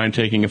no, you mind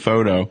taking a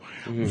photo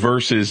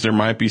versus there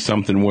might be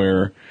something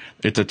where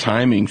it's a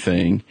timing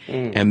thing.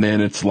 And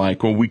then it's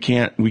like, well, we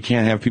can't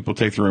have people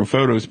take their own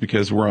photos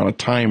because we're on a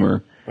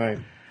timer. Right.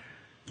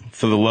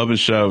 So the love and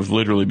shove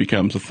literally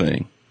becomes a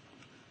thing.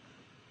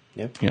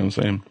 Yep. You know what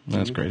I'm saying?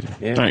 That's crazy.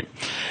 Yeah.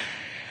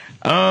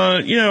 All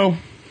right. You know,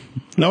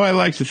 nobody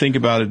likes to think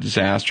about a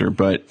disaster,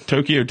 but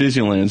Tokyo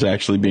Disneyland's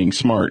actually being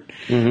smart.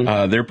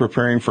 They're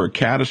preparing for a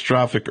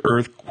catastrophic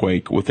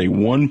earthquake with a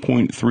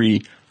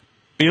 $1.3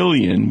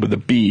 billion with a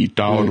B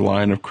dollar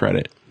line of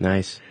credit.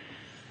 Nice.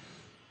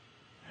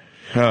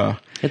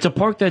 It's a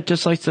park that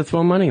just likes to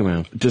throw money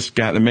around.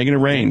 They're making it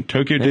rain.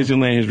 Tokyo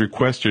Disneyland has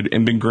requested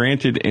and been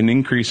granted an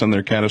increase on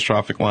their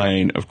catastrophic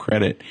line of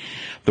credit.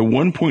 The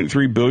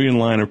 $1.3 billion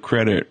line of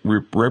credit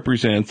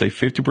represents a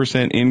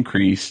 50%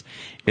 increase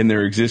in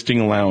their existing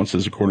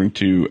allowances, according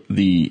to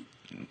the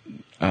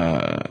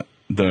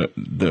Nikkei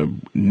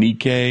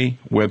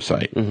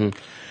website.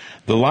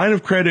 The line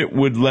of credit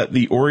would let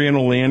the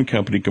Oriental Land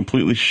Company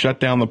completely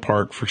shut down the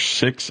park for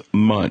 6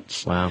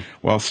 months. Wow.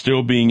 While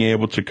still being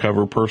able to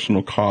cover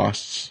personnel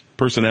costs,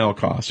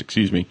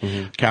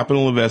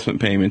 capital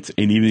investment payments,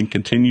 and even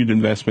continued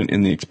investment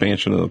in the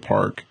expansion of the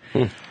park.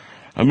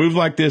 A move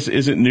like this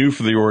isn't new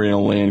for the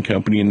Oriental Land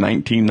Company. In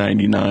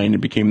 1999,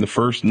 it became the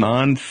first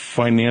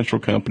non-financial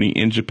company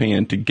in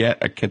Japan to get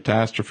a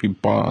catastrophe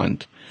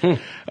bond.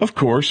 Of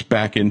course,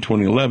 back in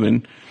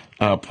 2011,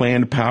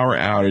 planned power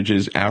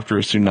outages after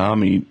a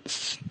tsunami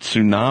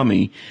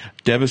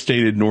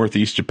devastated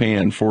northeast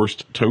Japan,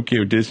 forced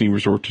Tokyo Disney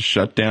Resort to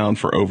shut down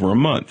for over a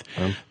month.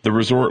 The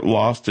resort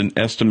lost an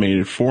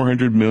estimated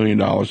 $400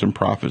 million in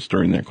profits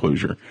during that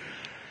closure.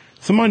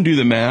 Someone do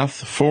the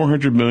math.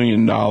 $400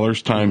 million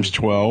times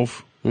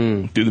 12.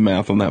 Do the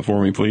math on that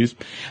for me, please.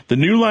 The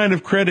new line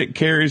of credit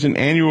carries an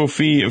annual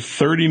fee of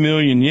 30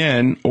 million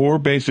yen, or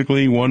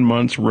basically 1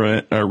 month's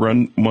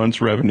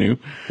month's revenue,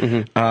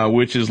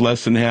 which is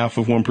less than half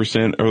of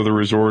 1% of the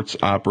resort's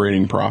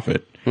operating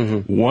profit.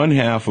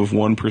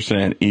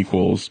 0.5%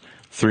 equals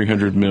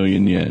 300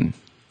 million yen.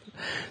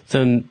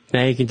 So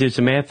now you can do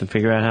some math and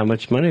figure out how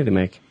much money they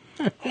make.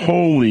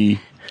 Holy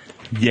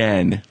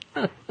yen.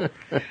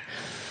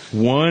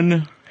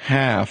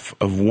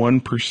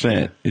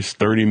 0.5% is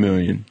 30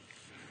 million.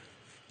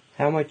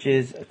 How much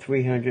is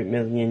 300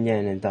 million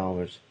yen in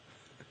dollars?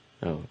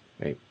 Oh,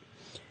 wait.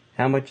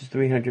 How much is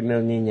 300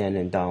 million yen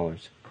in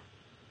dollars?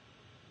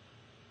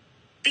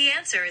 The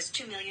answer is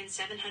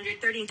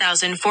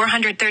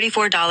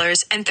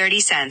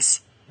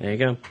 $2,713,434.30. There you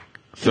go.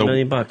 So, $2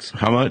 million.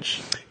 How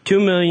much?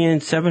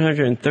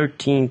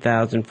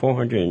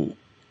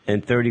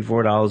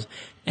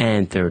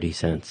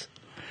 $2,713,434.30.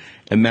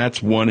 And that's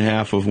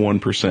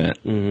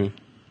 0.5%.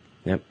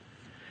 Yep.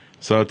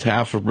 So it's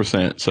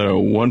 0.5%. So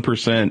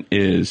 1%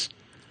 is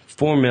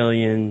 4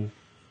 million.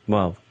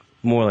 Well,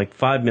 more like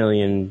 5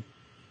 million.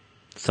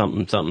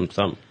 Something.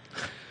 So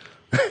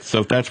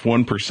if that's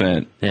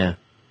 1%. Yeah.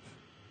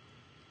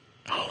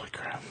 Holy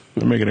crap!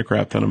 They're making a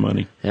crap ton of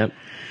money. Yep.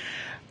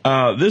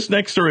 This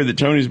next story that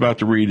Tony's about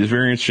to read is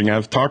very interesting.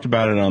 I've talked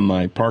about it on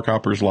my Park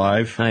Hoppers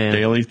Live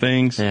daily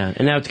things. Yeah,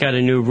 and now it's got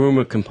a new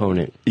rumor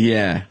component.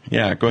 Yeah.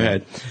 Go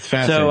ahead. It's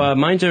fascinating. So,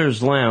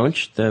 Meinzer's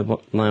Lounge, the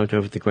lounge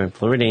over at the Grand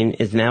Floridian,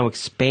 is now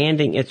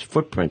expanding its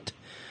footprint.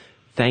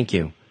 Thank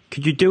you.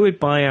 Could you do it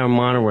by our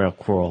monorail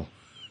crawl?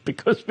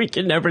 Because we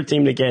can never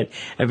seem to get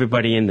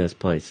everybody in this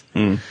place.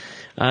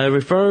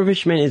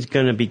 Refurbishment is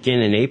going to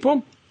begin in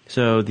April.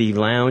 So the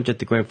lounge at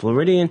the Grand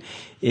Floridian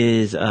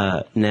is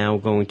now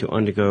going to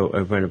undergo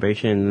a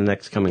renovation in the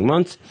next coming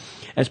months.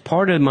 As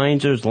part of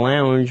Meinzer's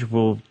Lounge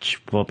will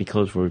be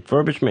closed for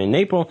refurbishment in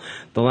April,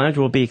 the lounge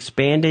will be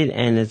expanded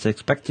and is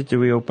expected to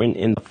reopen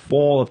in the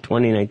fall of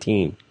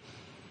 2019.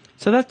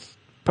 So that's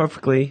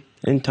perfectly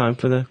in time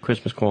for the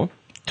Christmas call.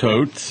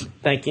 Totes.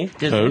 Thank you.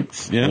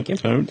 Totes. Yeah, Thank you.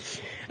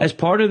 totes. As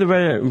part of the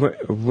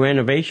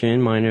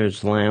renovation,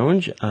 Meinzer's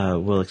Lounge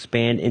will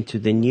expand into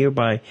the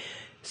nearby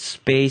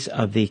space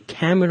of the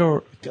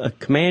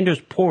Commander's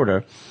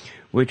Porter,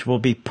 which will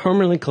be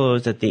permanently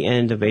closed at the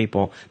end of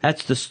April.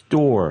 That's the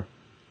store.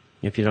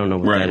 If you don't know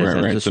what that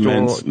is, that's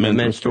the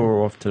men's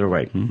store off to the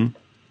right. Mm-hmm.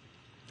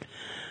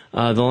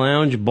 The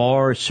lounge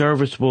bar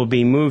service will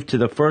be moved to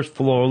the first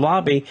floor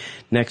lobby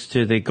next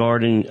to the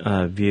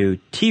Garden View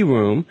Tea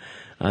Room.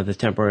 The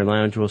temporary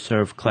lounge will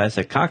serve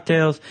classic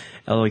cocktails,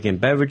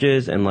 elegant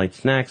beverages, and light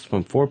snacks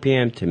from 4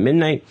 p.m. to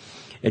midnight.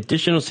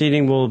 Additional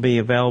seating will be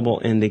available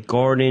in the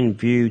Garden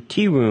View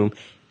Tea Room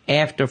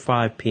after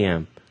 5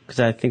 p.m. because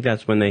I think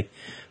that's when they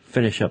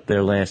finish up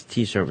their last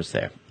tea service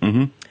there.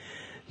 Mm-hmm.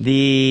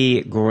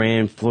 The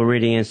Grand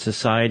Floridian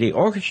Society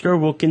Orchestra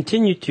will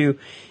continue to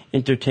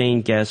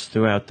entertain guests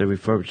throughout the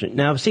refurbishment.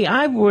 Now, see,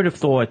 I would have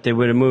thought they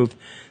would have moved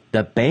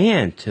the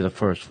band to the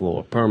first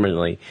floor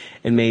permanently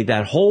and made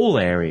that whole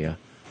area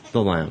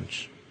the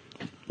lounge.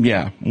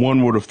 Yeah,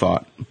 one would have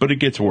thought, but it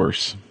gets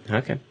worse.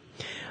 Okay.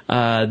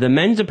 The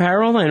men's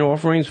apparel and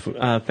offerings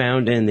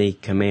found in the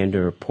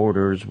Commander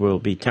Porters will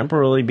be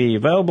temporarily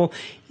available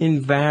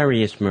in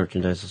various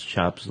merchandise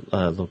shops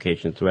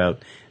locations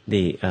throughout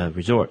the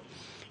resort.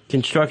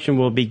 Construction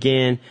will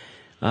begin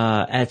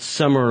at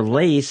Summer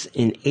Lace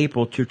in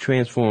April to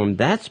transform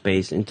that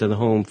space into the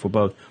home for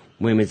both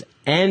women's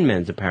and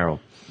men's apparel.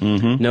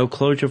 Mm-hmm. No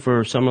closure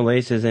for Summer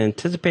Lace is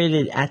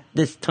anticipated at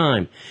this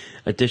time.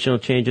 Additional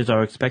changes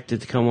are expected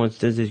to come once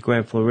Disney's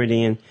Grand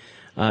Floridian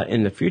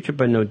in the future,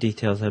 but no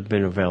details have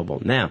been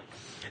available. Now,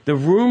 the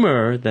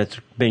rumor that's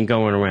been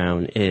going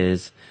around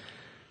is,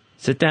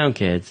 sit down,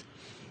 kids,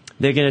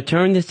 they're going to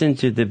turn this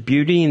into the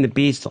Beauty and the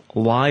Beast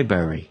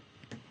library.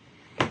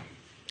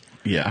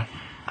 Yeah.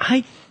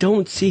 I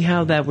don't see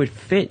how that would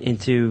fit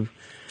into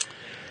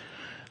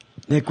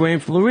the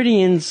Grand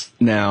Floridian's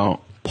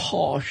Now,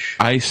 posh.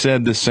 I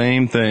said the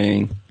same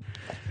thing.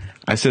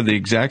 I said the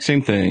exact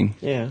same thing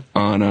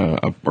on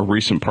a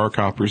recent Park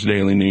Hoppers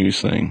Daily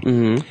News thing.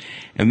 Mm-hmm.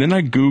 And then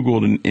I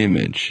Googled an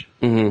image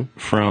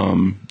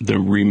from the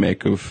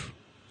remake of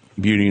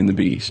Beauty and the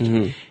Beast.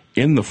 Mm-hmm.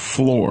 In the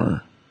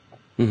floor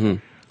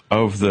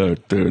of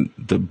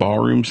the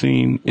ballroom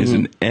scene is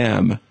an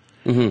M,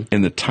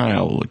 and the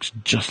tile looks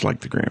just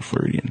like the Grand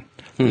Floridian.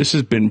 This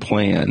has been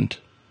planned.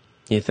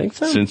 You think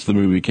so? Since the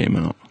movie came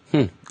out.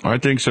 I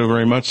think so,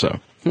 very much so.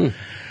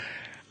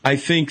 I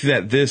think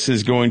that this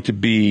is going to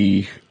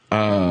be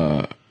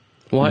not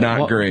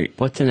great.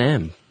 What's an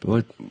M?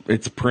 What?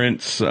 It's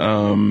Prince.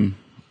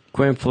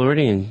 Grand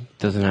Floridian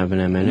doesn't have an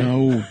M in it.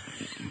 No.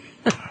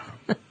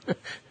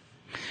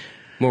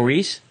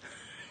 Maurice?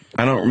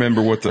 I don't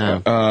remember what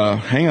the...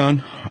 hang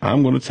on.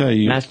 I'm going to tell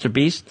you. Master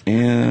Beast?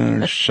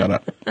 And shut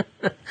up.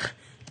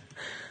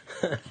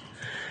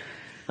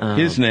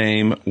 His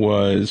name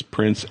was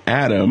Prince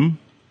Adam.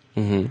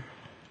 Mm-hmm.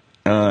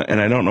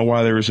 And I don't know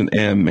why there was an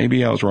M.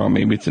 Maybe I was wrong.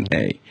 Maybe it's an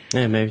A.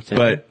 Yeah, maybe it's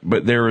an A.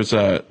 But there was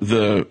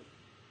the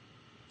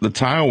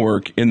tile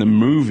work in the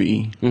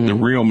movie, the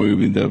real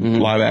movie, the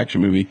live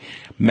action movie,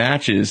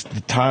 matches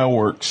the tile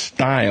work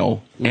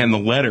style and the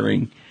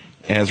lettering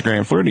as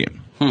Grand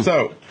Floridian.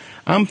 So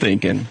I'm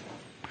thinking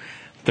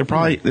this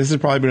has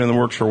probably been in the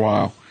works for a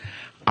while.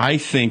 I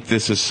think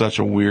this is such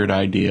a weird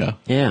idea.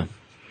 Yeah.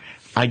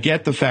 I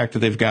get the fact that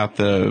they've got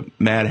the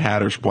Mad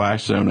Hatter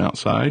Splash Zone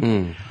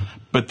outside,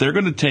 but they're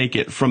going to take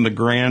it from the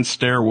grand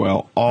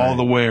stairwell all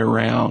the way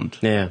around.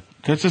 Yeah.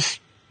 That's just...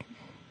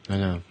 I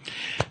know.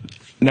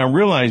 Now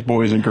realize,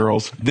 boys and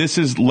girls, this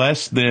is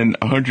less than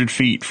 100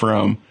 feet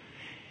from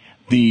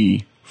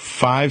the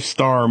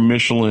 5-star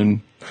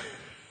Michelin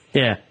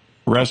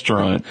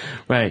restaurant.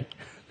 Right.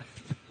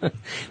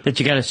 That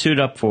you got to suit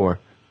up for.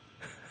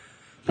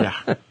 Yeah.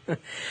 All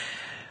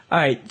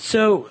right,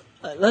 so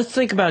let's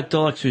think about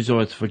deluxe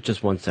resorts for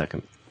just 1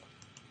 second.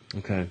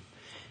 Okay.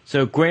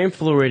 So Grand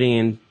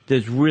Floridian,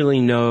 there's really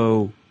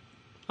no,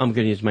 I'm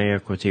going to use my air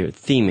quotes here,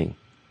 theming.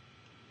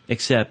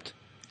 Except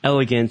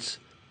elegance,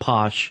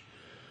 posh,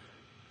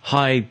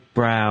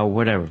 highbrow,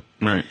 whatever.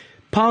 Right.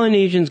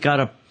 Polynesian's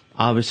got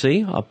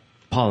obviously a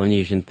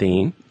Polynesian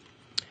theme.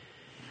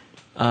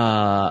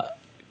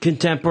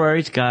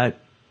 Contemporary's got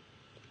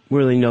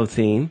really no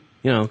theme,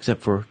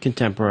 except for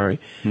contemporary.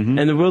 And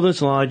the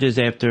Wilderness Lodge is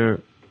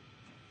after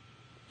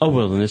a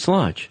Wilderness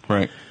Lodge.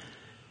 Right.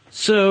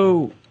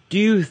 So, do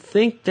you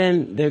think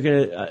then they're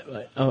going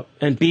to,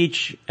 and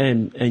beach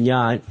and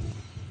yacht,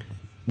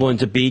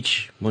 one's a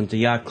beach, one's a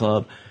yacht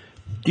club,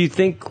 do you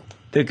think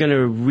they're going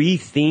to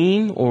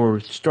re-theme or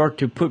start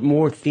to put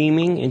more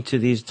theming into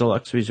these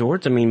deluxe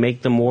resorts? I mean,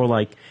 make them more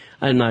like,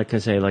 I'm not going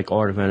to say like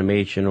Art of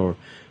Animation or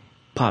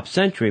Pop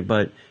Century,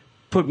 but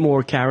put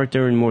more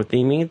character and more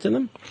theming into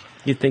them?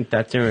 You think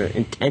that's their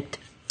intent?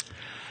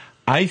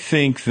 I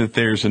think that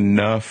there's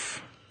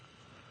enough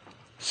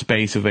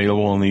space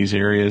available in these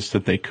areas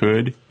that they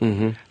could.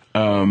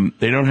 Mm-hmm.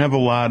 They don't have a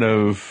lot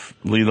of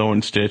Lilo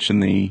and Stitch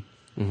in the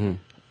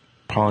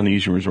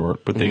Polynesian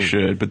Resort, but they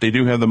should. But they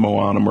do have the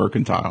Moana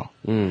Mercantile.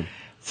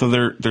 So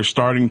they're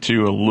starting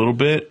to a little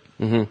bit.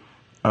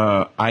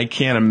 I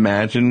can't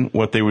imagine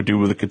what they would do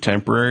with a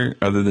contemporary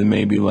other than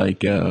maybe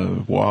like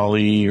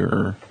WALL-E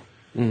or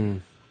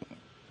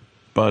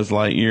Buzz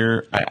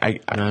Lightyear. I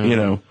you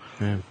know.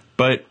 Yeah.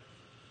 But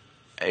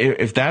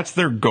if that's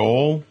their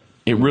goal,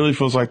 it really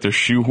feels like they're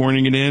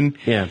shoehorning it in.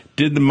 Yeah.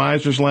 Did the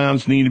Meisner's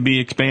Lounge need to be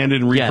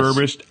expanded and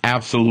refurbished? Yes.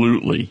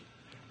 Absolutely.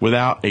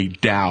 Without a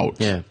doubt.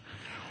 Yeah.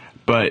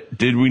 But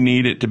did we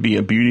need it to be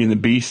a Beauty and the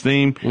Beast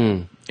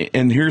theme?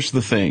 And here's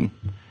the thing.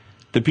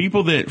 The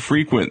people that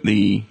frequent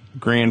the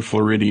Grand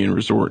Floridian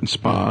Resort and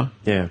Spa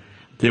Yeah.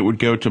 that would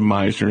go to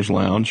Meisner's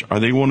Lounge, are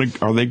they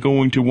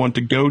going to want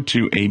to go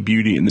to a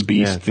Beauty and the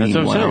Beast theme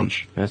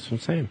lounge? That's what I'm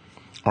saying.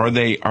 Are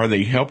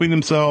they helping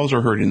themselves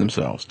or hurting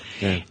themselves?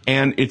 Yeah.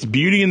 And it's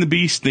Beauty and the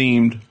Beast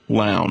themed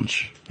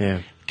lounge.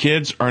 Yeah.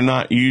 Kids are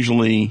not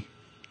usually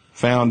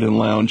found in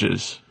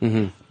lounges,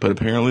 but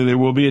apparently they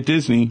will be at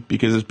Disney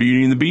because it's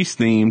Beauty and the Beast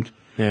themed.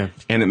 Yeah.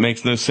 And it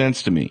makes no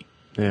sense to me.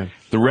 Yeah.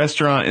 The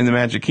restaurant in the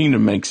Magic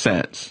Kingdom makes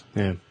sense.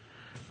 Yeah.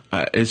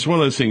 It's one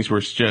of those things where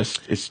it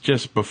just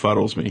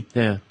befuddles me.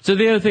 Yeah. So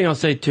the other thing I'll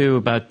say too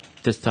about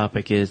this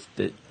topic is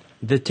the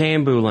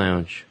Tambu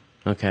Lounge.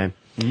 Okay.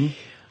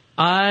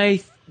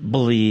 I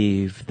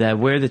believe that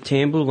where the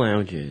Tambu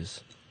Lounge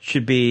is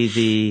should be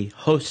the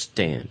host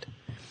stand.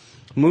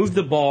 Move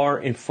the bar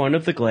in front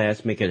of the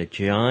glass, make it a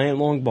giant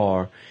long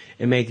bar,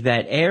 and make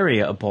that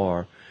area a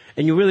bar.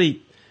 And you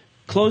really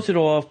close it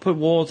off, put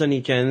walls on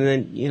each end, and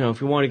then,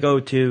 if you want to go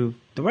to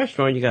the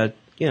restaurant, you got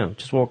to,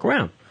 just walk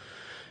around.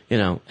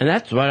 And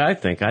that's what I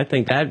think. I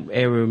think that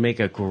area would make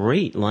a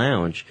great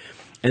lounge.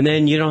 And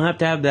then you don't have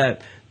to have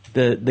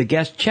the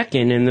guest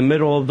check-in in the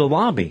middle of the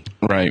lobby.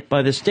 Right.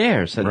 By the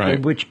stairs, Right.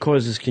 which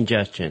causes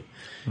congestion.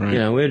 Right.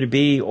 It would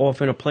be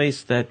off in a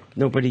place that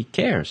nobody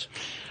cares.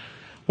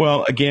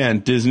 Well, again,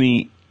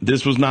 Disney,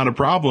 this was not a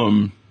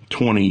problem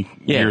 20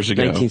 years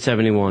ago.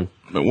 1971.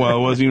 Well,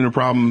 it wasn't even a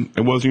problem.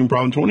 It wasn't even a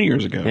problem 20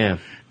 years ago. Yeah.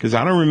 Because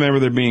I don't remember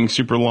there being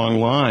super long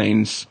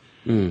lines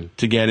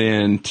to get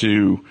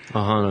into.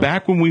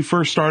 Back when we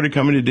first started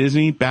coming to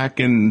Disney, back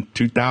in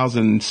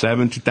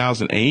 2007,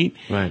 2008,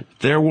 right.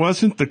 There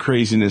wasn't the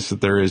craziness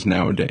that there is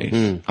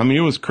nowadays. I mean,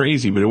 it was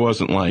crazy, but it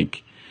wasn't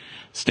like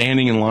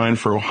standing in line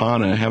for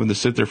Ohana, having to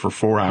sit there for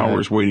 4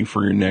 hours waiting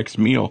for your next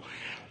meal.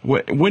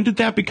 When did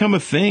that become a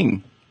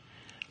thing?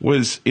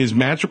 Is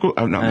magical,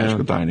 not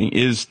magical dining,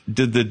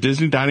 did the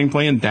Disney dining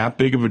plan that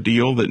big of a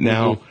deal that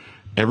now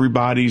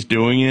everybody's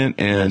doing it?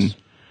 And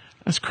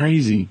that's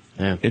crazy.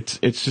 Yeah. It's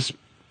just,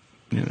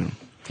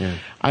 Yeah.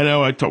 I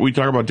know we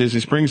talk about Disney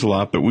Springs a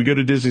lot, but we go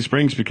to Disney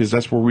Springs because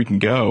that's where we can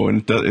go,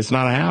 and it's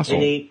not a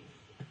hassle.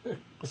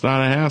 It's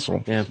not a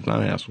hassle. Yeah. It's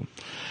not a hassle.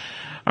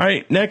 All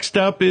right, next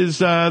up is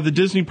the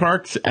Disney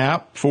Parks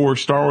app for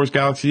Star Wars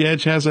Galaxy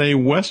Edge has a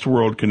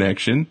Westworld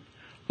connection.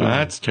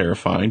 That's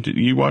terrifying. Did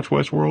you watch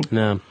Westworld?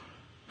 No.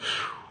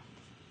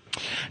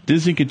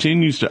 Disney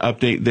continues to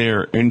update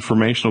their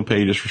informational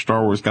pages for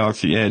Star Wars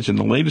Galaxy Edge, and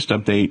the latest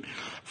update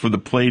for the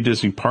Play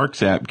Disney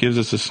Parks app gives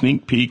us a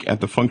sneak peek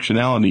at the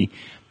functionality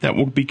that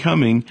will be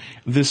coming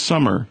this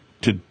summer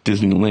to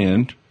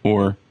Disneyland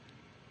or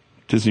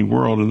Disney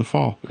World in the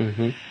fall.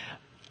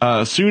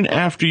 Soon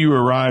after you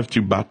arrive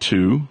to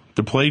Batuu,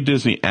 the Play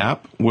Disney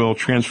app will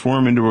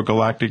transform into a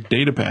galactic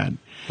datapad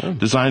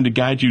designed to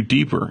guide you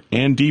deeper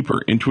and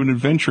deeper into an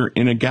adventure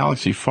in a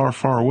galaxy far,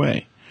 far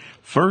away.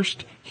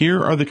 First,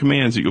 here are the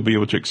commands that you'll be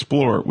able to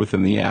explore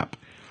within the app.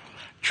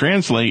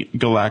 Translate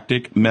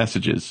galactic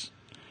messages,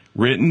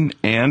 written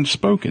and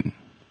spoken.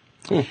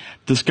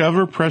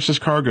 Discover precious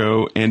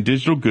cargo and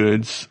digital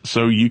goods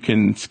so you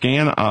can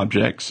scan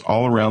objects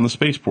all around the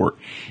spaceport,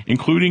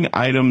 including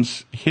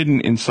items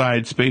hidden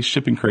inside space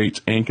shipping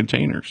crates and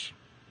containers.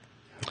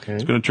 Okay.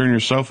 It's going to turn your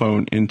cell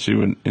phone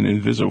into an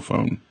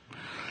Invisophone.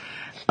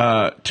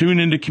 Tune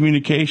into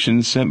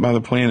communications sent by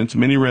the planet's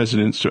many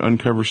residents to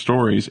uncover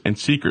stories and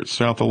secrets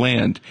throughout the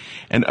land,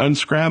 and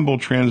unscramble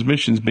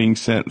transmissions being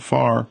sent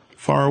far,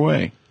 far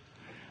away.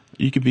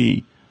 You could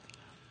be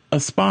a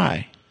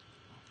spy,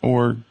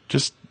 or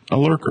just a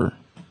lurker,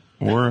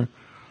 or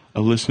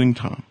a listening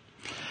Tom.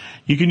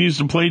 You can use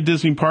the Play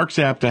Disney Parks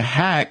app to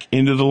hack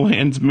into the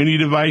land's many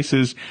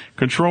devices,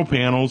 control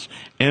panels,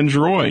 and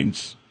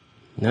droids.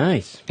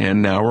 Nice.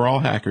 And now we're all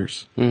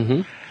hackers.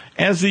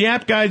 As the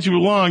app guides you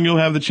along, you'll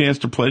have the chance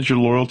to pledge your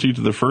loyalty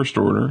to the First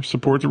Order,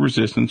 support the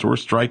Resistance, or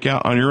strike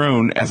out on your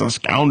own as a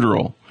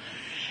scoundrel.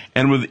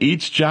 And with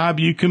each job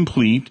you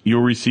complete,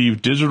 you'll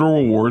receive digital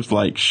rewards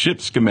like ship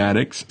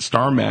schematics,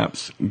 star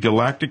maps,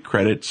 galactic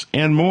credits,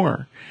 and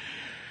more.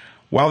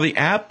 While the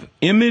app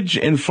image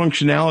and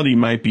functionality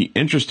might be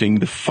interesting,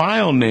 the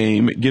file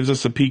name gives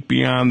us a peek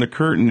beyond the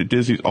curtain at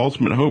Disney's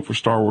ultimate hope for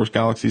Star Wars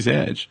Galaxy's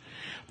Edge.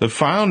 The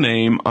file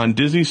name on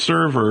Disney's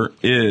server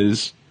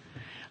is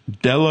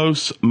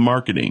Delos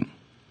Marketing.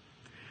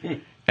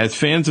 As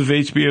fans of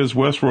HBO's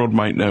Westworld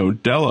might know,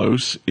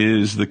 Delos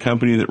is the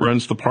company that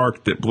runs the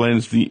park that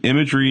blends the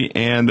imagery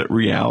and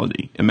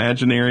reality,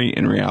 imaginary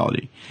and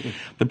reality.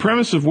 The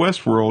premise of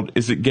Westworld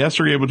is that guests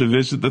are able to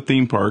visit the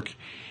theme park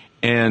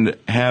and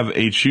have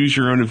a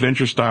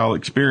choose-your-own-adventure style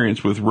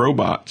experience with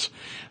robots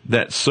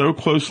that so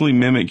closely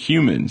mimic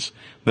humans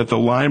that the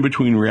line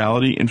between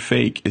reality and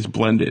fake is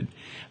blended.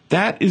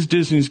 That is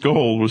Disney's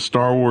goal with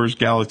Star Wars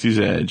Galaxy's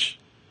Edge.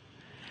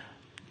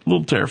 A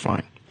little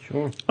terrifying.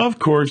 Sure. Of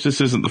course, this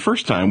isn't the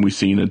first time we've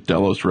seen a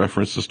Delos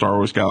reference to Star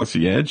Wars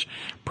Galaxy Edge.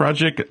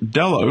 Project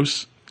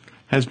Delos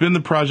has been the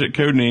project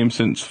codename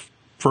since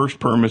first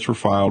permits were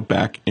filed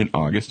back in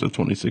August of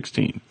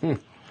 2016.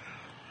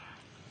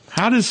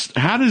 How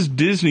does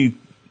Disney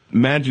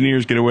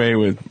Imagineers get away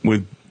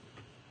with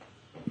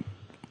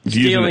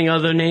stealing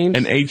other names?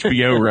 An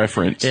HBO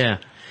reference? Yeah.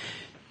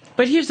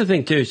 But here's the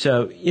thing, too.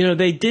 So,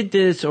 they did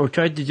this or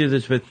tried to do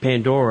this with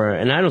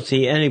Pandora, and I don't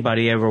see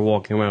anybody ever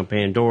walking around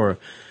Pandora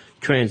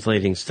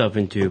translating stuff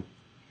into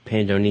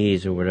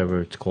Pandonese or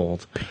whatever it's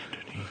called.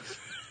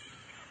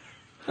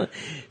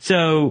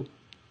 So,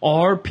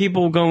 are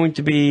people going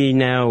to be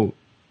now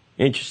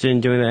interested in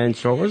doing that in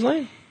Star Wars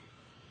Land?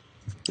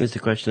 Is the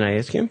question I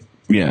ask him.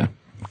 Yeah,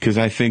 because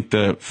I think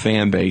the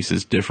fan base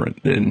is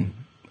different than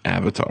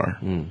Avatar.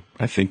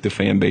 I think the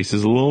fan base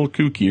is a little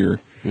kookier,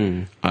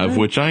 of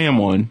which I am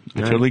one.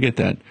 I totally get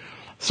that.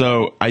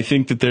 So I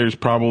think that there's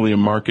probably a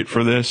market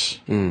for this.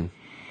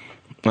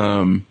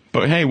 But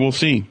hey, we'll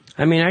see.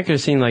 I mean, I could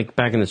have seen, like,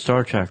 back in the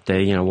Star Trek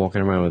day,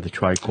 walking around with a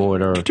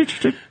tricorder,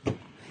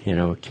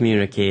 a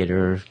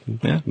communicator,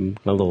 a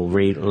little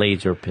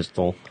laser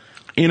pistol.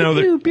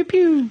 Pew, pew,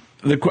 pew.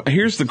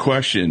 Here's the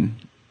question.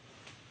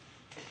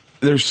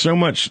 There's so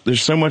much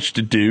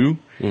to do,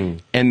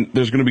 and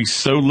there's going to be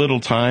so little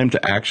time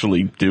to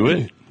actually do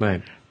it.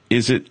 Right.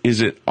 Is it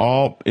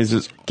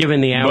given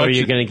the hour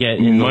you're going to get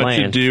in the land? Much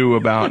to do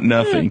about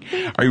nothing.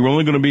 Are you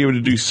only going to be able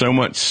to do so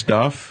much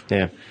stuff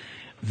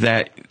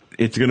that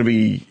it's going to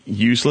be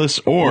useless?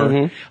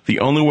 Or the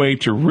only way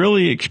to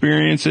really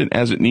experience it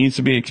as it needs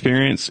to be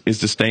experienced is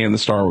to stay in the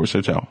Star Wars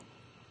hotel?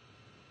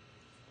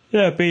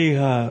 That'd be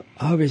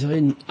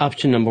obviously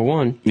option number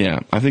one. Yeah,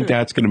 I think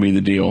that's going to be the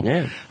deal.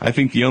 Yeah. I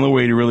think the only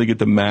way to really get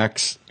the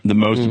most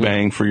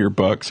bang for your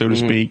buck, so to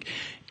speak,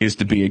 is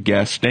to be a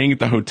guest staying at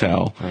the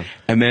hotel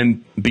and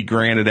then be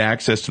granted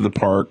access to the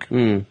park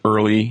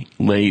early,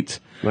 late,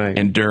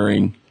 and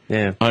during.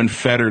 Yeah.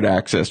 Unfettered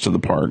access to the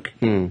park.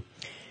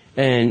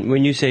 And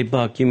when you say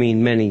buck, you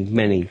mean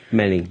many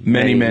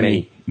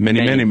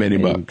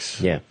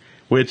bucks. Yeah.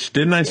 Which,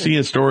 didn't I see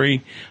a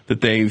story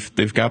that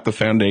they've got the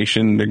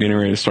foundation, they're getting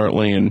ready to start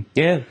laying?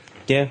 Yeah,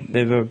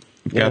 they've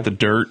got the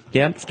dirt.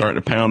 Yeah. Starting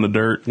to pound the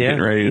dirt, getting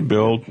ready to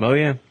build. Oh,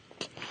 yeah.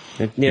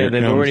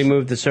 They've already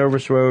moved the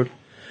service road.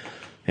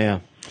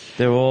 Yeah.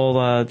 They're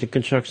all, the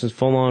construction's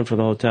full on for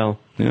the hotel.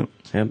 Yep.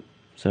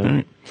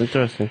 So, It's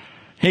interesting.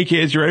 Hey,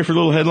 kids, you ready for a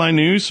little headline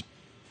news?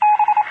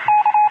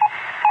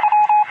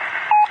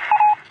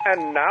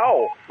 And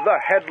now, the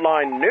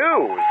headline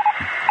news.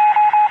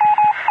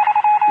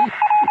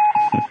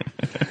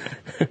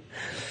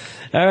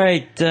 All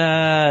right,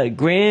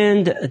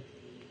 Grand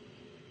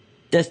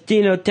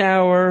Destino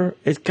Tower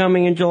is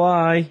coming in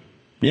July.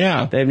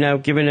 Yeah. They've now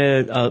given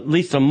it at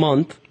least a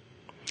month.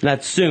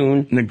 That's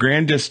soon. And the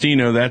Grand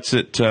Destino, that's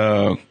at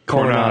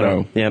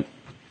Coronado. Yep.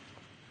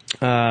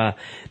 The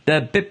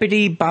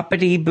Bippity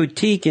Boppity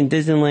Boutique in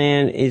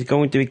Disneyland is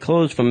going to be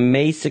closed from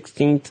May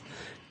 16th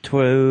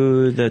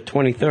to the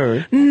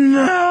 23rd.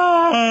 No!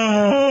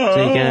 So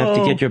you're going to have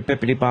to get your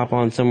Bippity Bop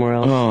on somewhere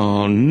else.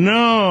 Oh,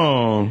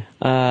 no.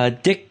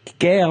 Dick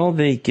Gale,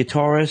 the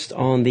guitarist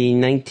on the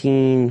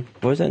 96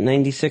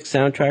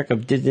 soundtrack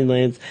of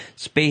Disneyland's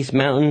Space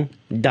Mountain,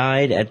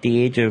 died at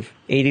the age of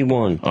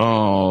 81.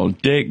 Oh,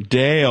 Dick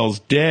Dale's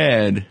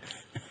dead.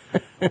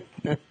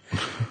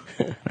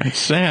 That's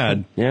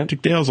sad. Yeah.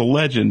 Dick Dale's a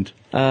legend.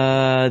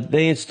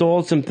 They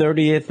installed some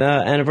 30th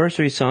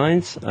anniversary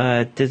signs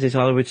at Disney's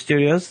Hollywood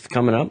Studios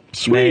coming up.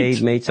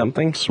 Sweet. May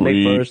something.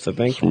 Sweet. May 1st, I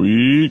think.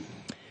 Sweet.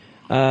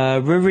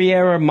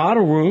 Riviera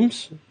Model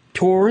Rooms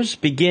tours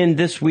begin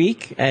this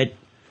week at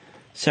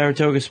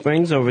Saratoga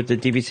Springs over at the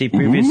DVC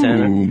Preview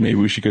Center. Maybe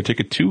we should go take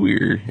a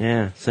tour.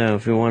 Yeah, so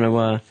if you want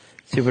to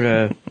see what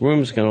a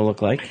room's going to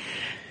look like.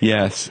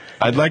 Yes.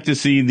 I'd like to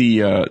see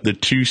the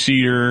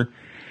two-seater,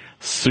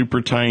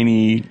 super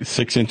tiny,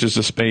 6 inches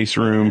of space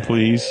room,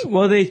 please.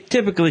 Well, they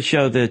typically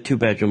show the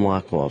 2-bedroom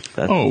lock-off.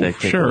 That's what they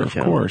sure, show.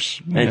 of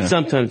course. And Yeah.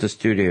 sometimes the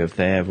studio if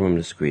they have room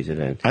to squeeze it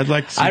in. I'd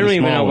like to see I don't the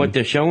even small know one. what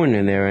they're showing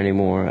in there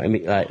anymore. I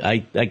mean, I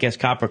guess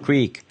Copper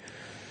Creek,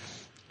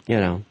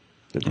 can't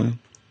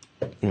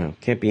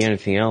be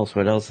anything else.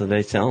 What else are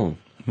they selling?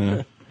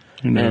 Yeah.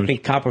 Who And I knows?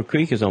 think Copper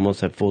Creek is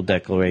almost at full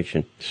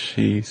declaration.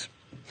 Jeez.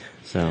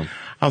 So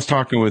I was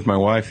talking with my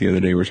wife the other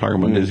day. We were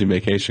talking about Disney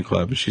Vacation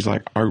Club, and she's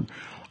like, "Are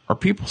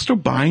people still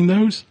buying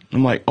those?"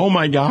 I'm like, "Oh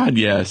my God,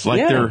 yes!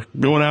 Like they're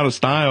going out of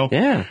style."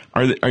 Yeah.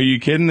 Are you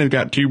kidding? They've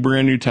got 2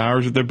 brand new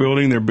towers that they're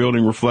building. They're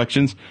building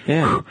Reflections.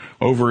 Yeah.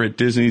 Over at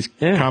Disney's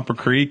Copper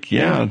Creek.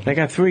 Yeah. They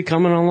got 3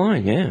 coming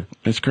online. Yeah.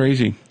 It's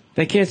crazy.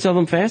 They can't sell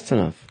them fast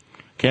enough.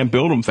 Can't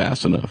build them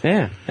fast enough.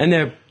 Yeah. And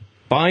they're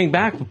buying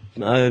back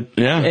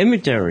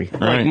inventory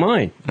like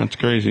mine. That's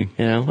crazy.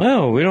 You know,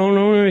 oh, we don't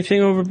own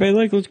anything over Bay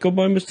Lake. Let's go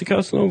buy Mr.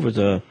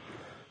 Castanova's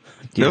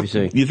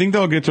DVC. You think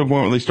they'll get to a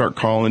point where they start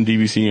calling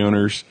DVC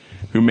owners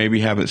who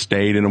maybe haven't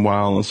stayed in a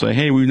while and say,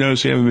 "Hey, we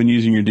noticed you haven't been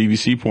using your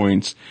DVC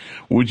points.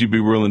 Would you be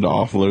willing to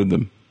offload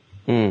them?"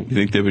 You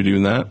think they'll be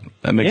doing that?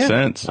 That makes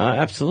sense.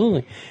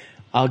 Absolutely.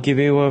 I'll give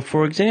you,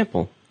 for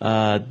example,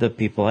 the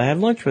people I had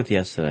lunch with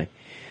yesterday.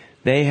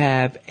 They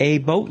have a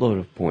boatload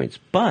of points,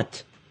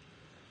 but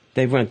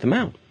they rent them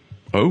out.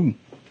 Oh.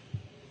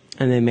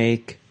 And they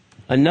make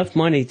enough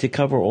money to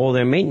cover all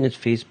their maintenance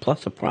fees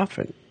plus a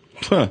profit.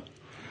 Huh.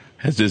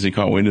 Has Disney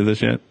caught wind of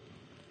this yet?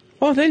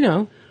 Oh, they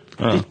know.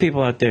 There's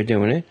people out there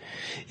doing it.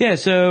 Yeah,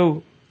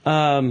 so,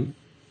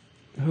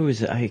 who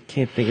is it? I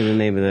can't think of the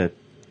name of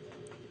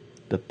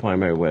the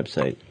primary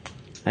website.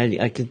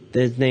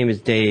 His name is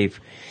Dave.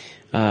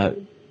 But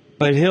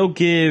he'll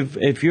give,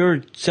 if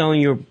you're selling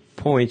your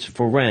points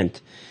for rent,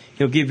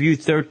 he'll give you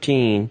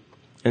 13,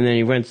 and then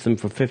he rents them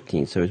for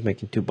 15, so he's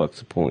making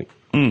 $2 a point.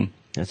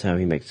 That's how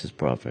he makes his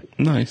profit.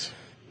 Nice.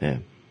 Yeah.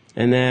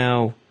 And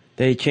now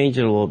they changed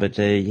it a little bit.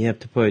 You have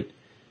to put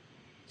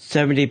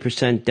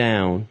 70%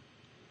 down,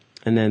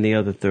 and then the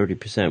other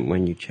 30%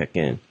 when you check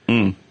in.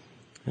 And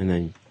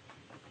then,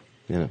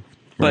 you know.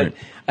 But Right.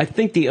 I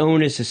think the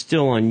onus is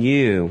still on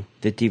you,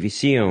 the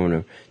DVC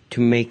owner,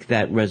 to make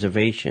that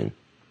reservation.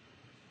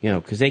 You know,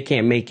 because they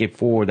can't make it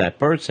for that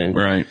person.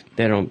 Right.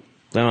 They don't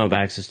have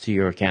access to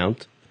your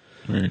account.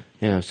 Right.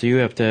 You know, so you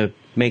have to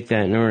make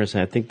that in earnest.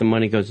 I think the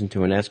money goes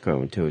into an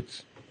escrow until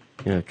it's,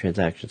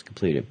 transactions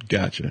completed.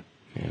 Gotcha.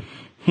 Yeah.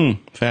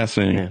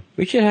 Fascinating. Yeah.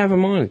 We should have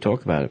him on and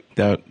talk about it.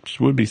 That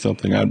would be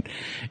something.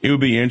 It would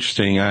be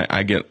interesting.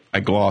 I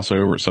gloss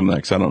over some of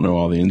that because I don't know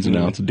all the ins and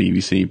outs of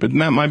DVC, but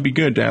that might be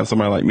good to have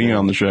somebody like me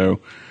on the show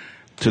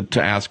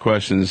to ask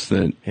questions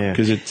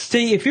because it's.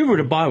 See, if you were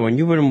to buy one,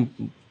 you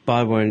wouldn't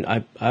buy one.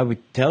 I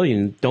would tell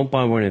you, don't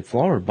buy one in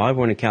Florida. Buy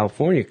one in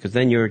California because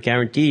then you're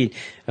guaranteed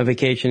a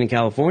vacation in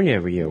California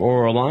every year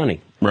or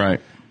Aulani.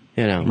 Right.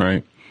 You know.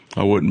 Right.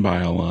 I wouldn't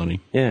buy Aulani.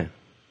 Yeah.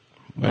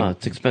 Well,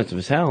 it's expensive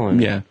as hell, and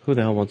who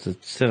the hell wants to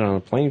sit on a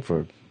plane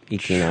for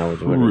 18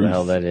 hours or whatever the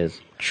hell that is?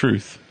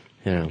 Truth.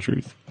 You know.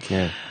 Truth.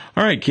 Yeah.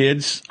 All right,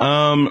 kids.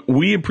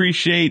 We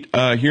appreciate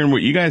hearing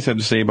what you guys have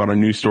to say about our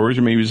news stories,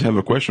 or maybe just have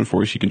a question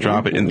for us. You can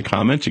drop it in the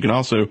comments. You can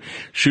also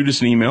shoot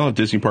us an email at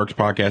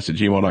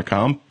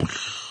DisneyParksPodcast@gmail.com. You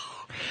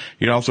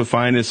can also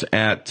find us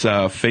at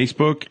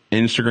Facebook,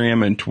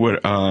 Instagram, and Twitter,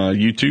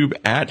 YouTube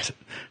at,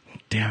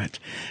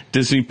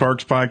 Disney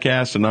Parks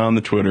Podcast, and on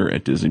the Twitter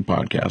at Disney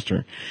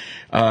Podcaster.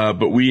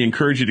 But we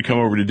encourage you to come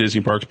over to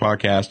Disney Parks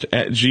Podcast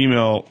at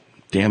Gmail.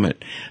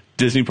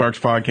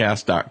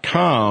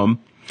 DisneyParksPodcast.com.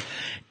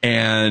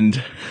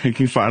 And you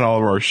can find all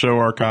of our show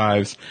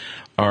archives,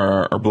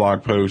 our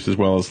blog posts, as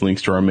well as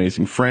links to our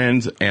amazing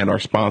friends and our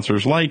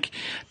sponsors like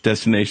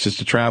Destinations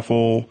to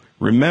Travel.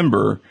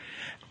 Remember,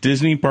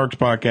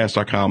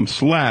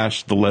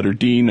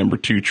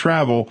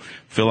 DisneyParksPodcast.com/D2Travel.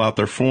 Fill out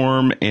their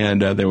form,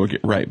 and they will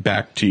get right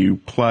back to you.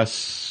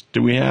 Plus,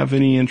 do we have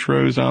any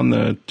intros on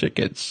the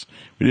tickets?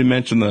 We didn't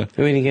mention the...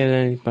 We didn't get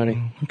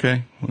anybody.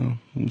 Okay. Well,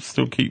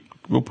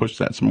 we'll push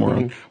that some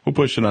more. We'll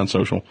push it on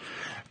social.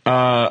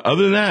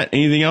 Other than that,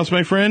 anything else,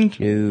 my friend?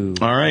 No.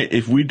 All right.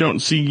 If we don't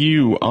see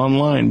you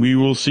online, we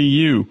will see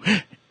you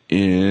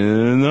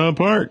in the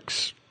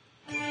parks.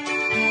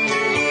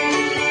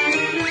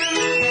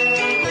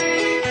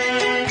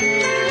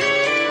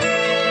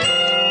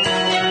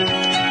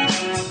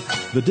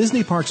 The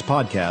Disney Parks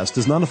Podcast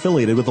is not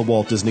affiliated with the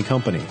Walt Disney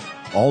Company.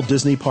 All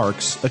Disney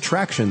parks,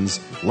 attractions,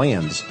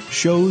 lands,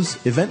 shows,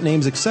 event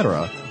names,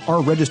 etc.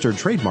 are registered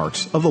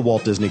trademarks of the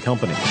Walt Disney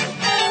Company.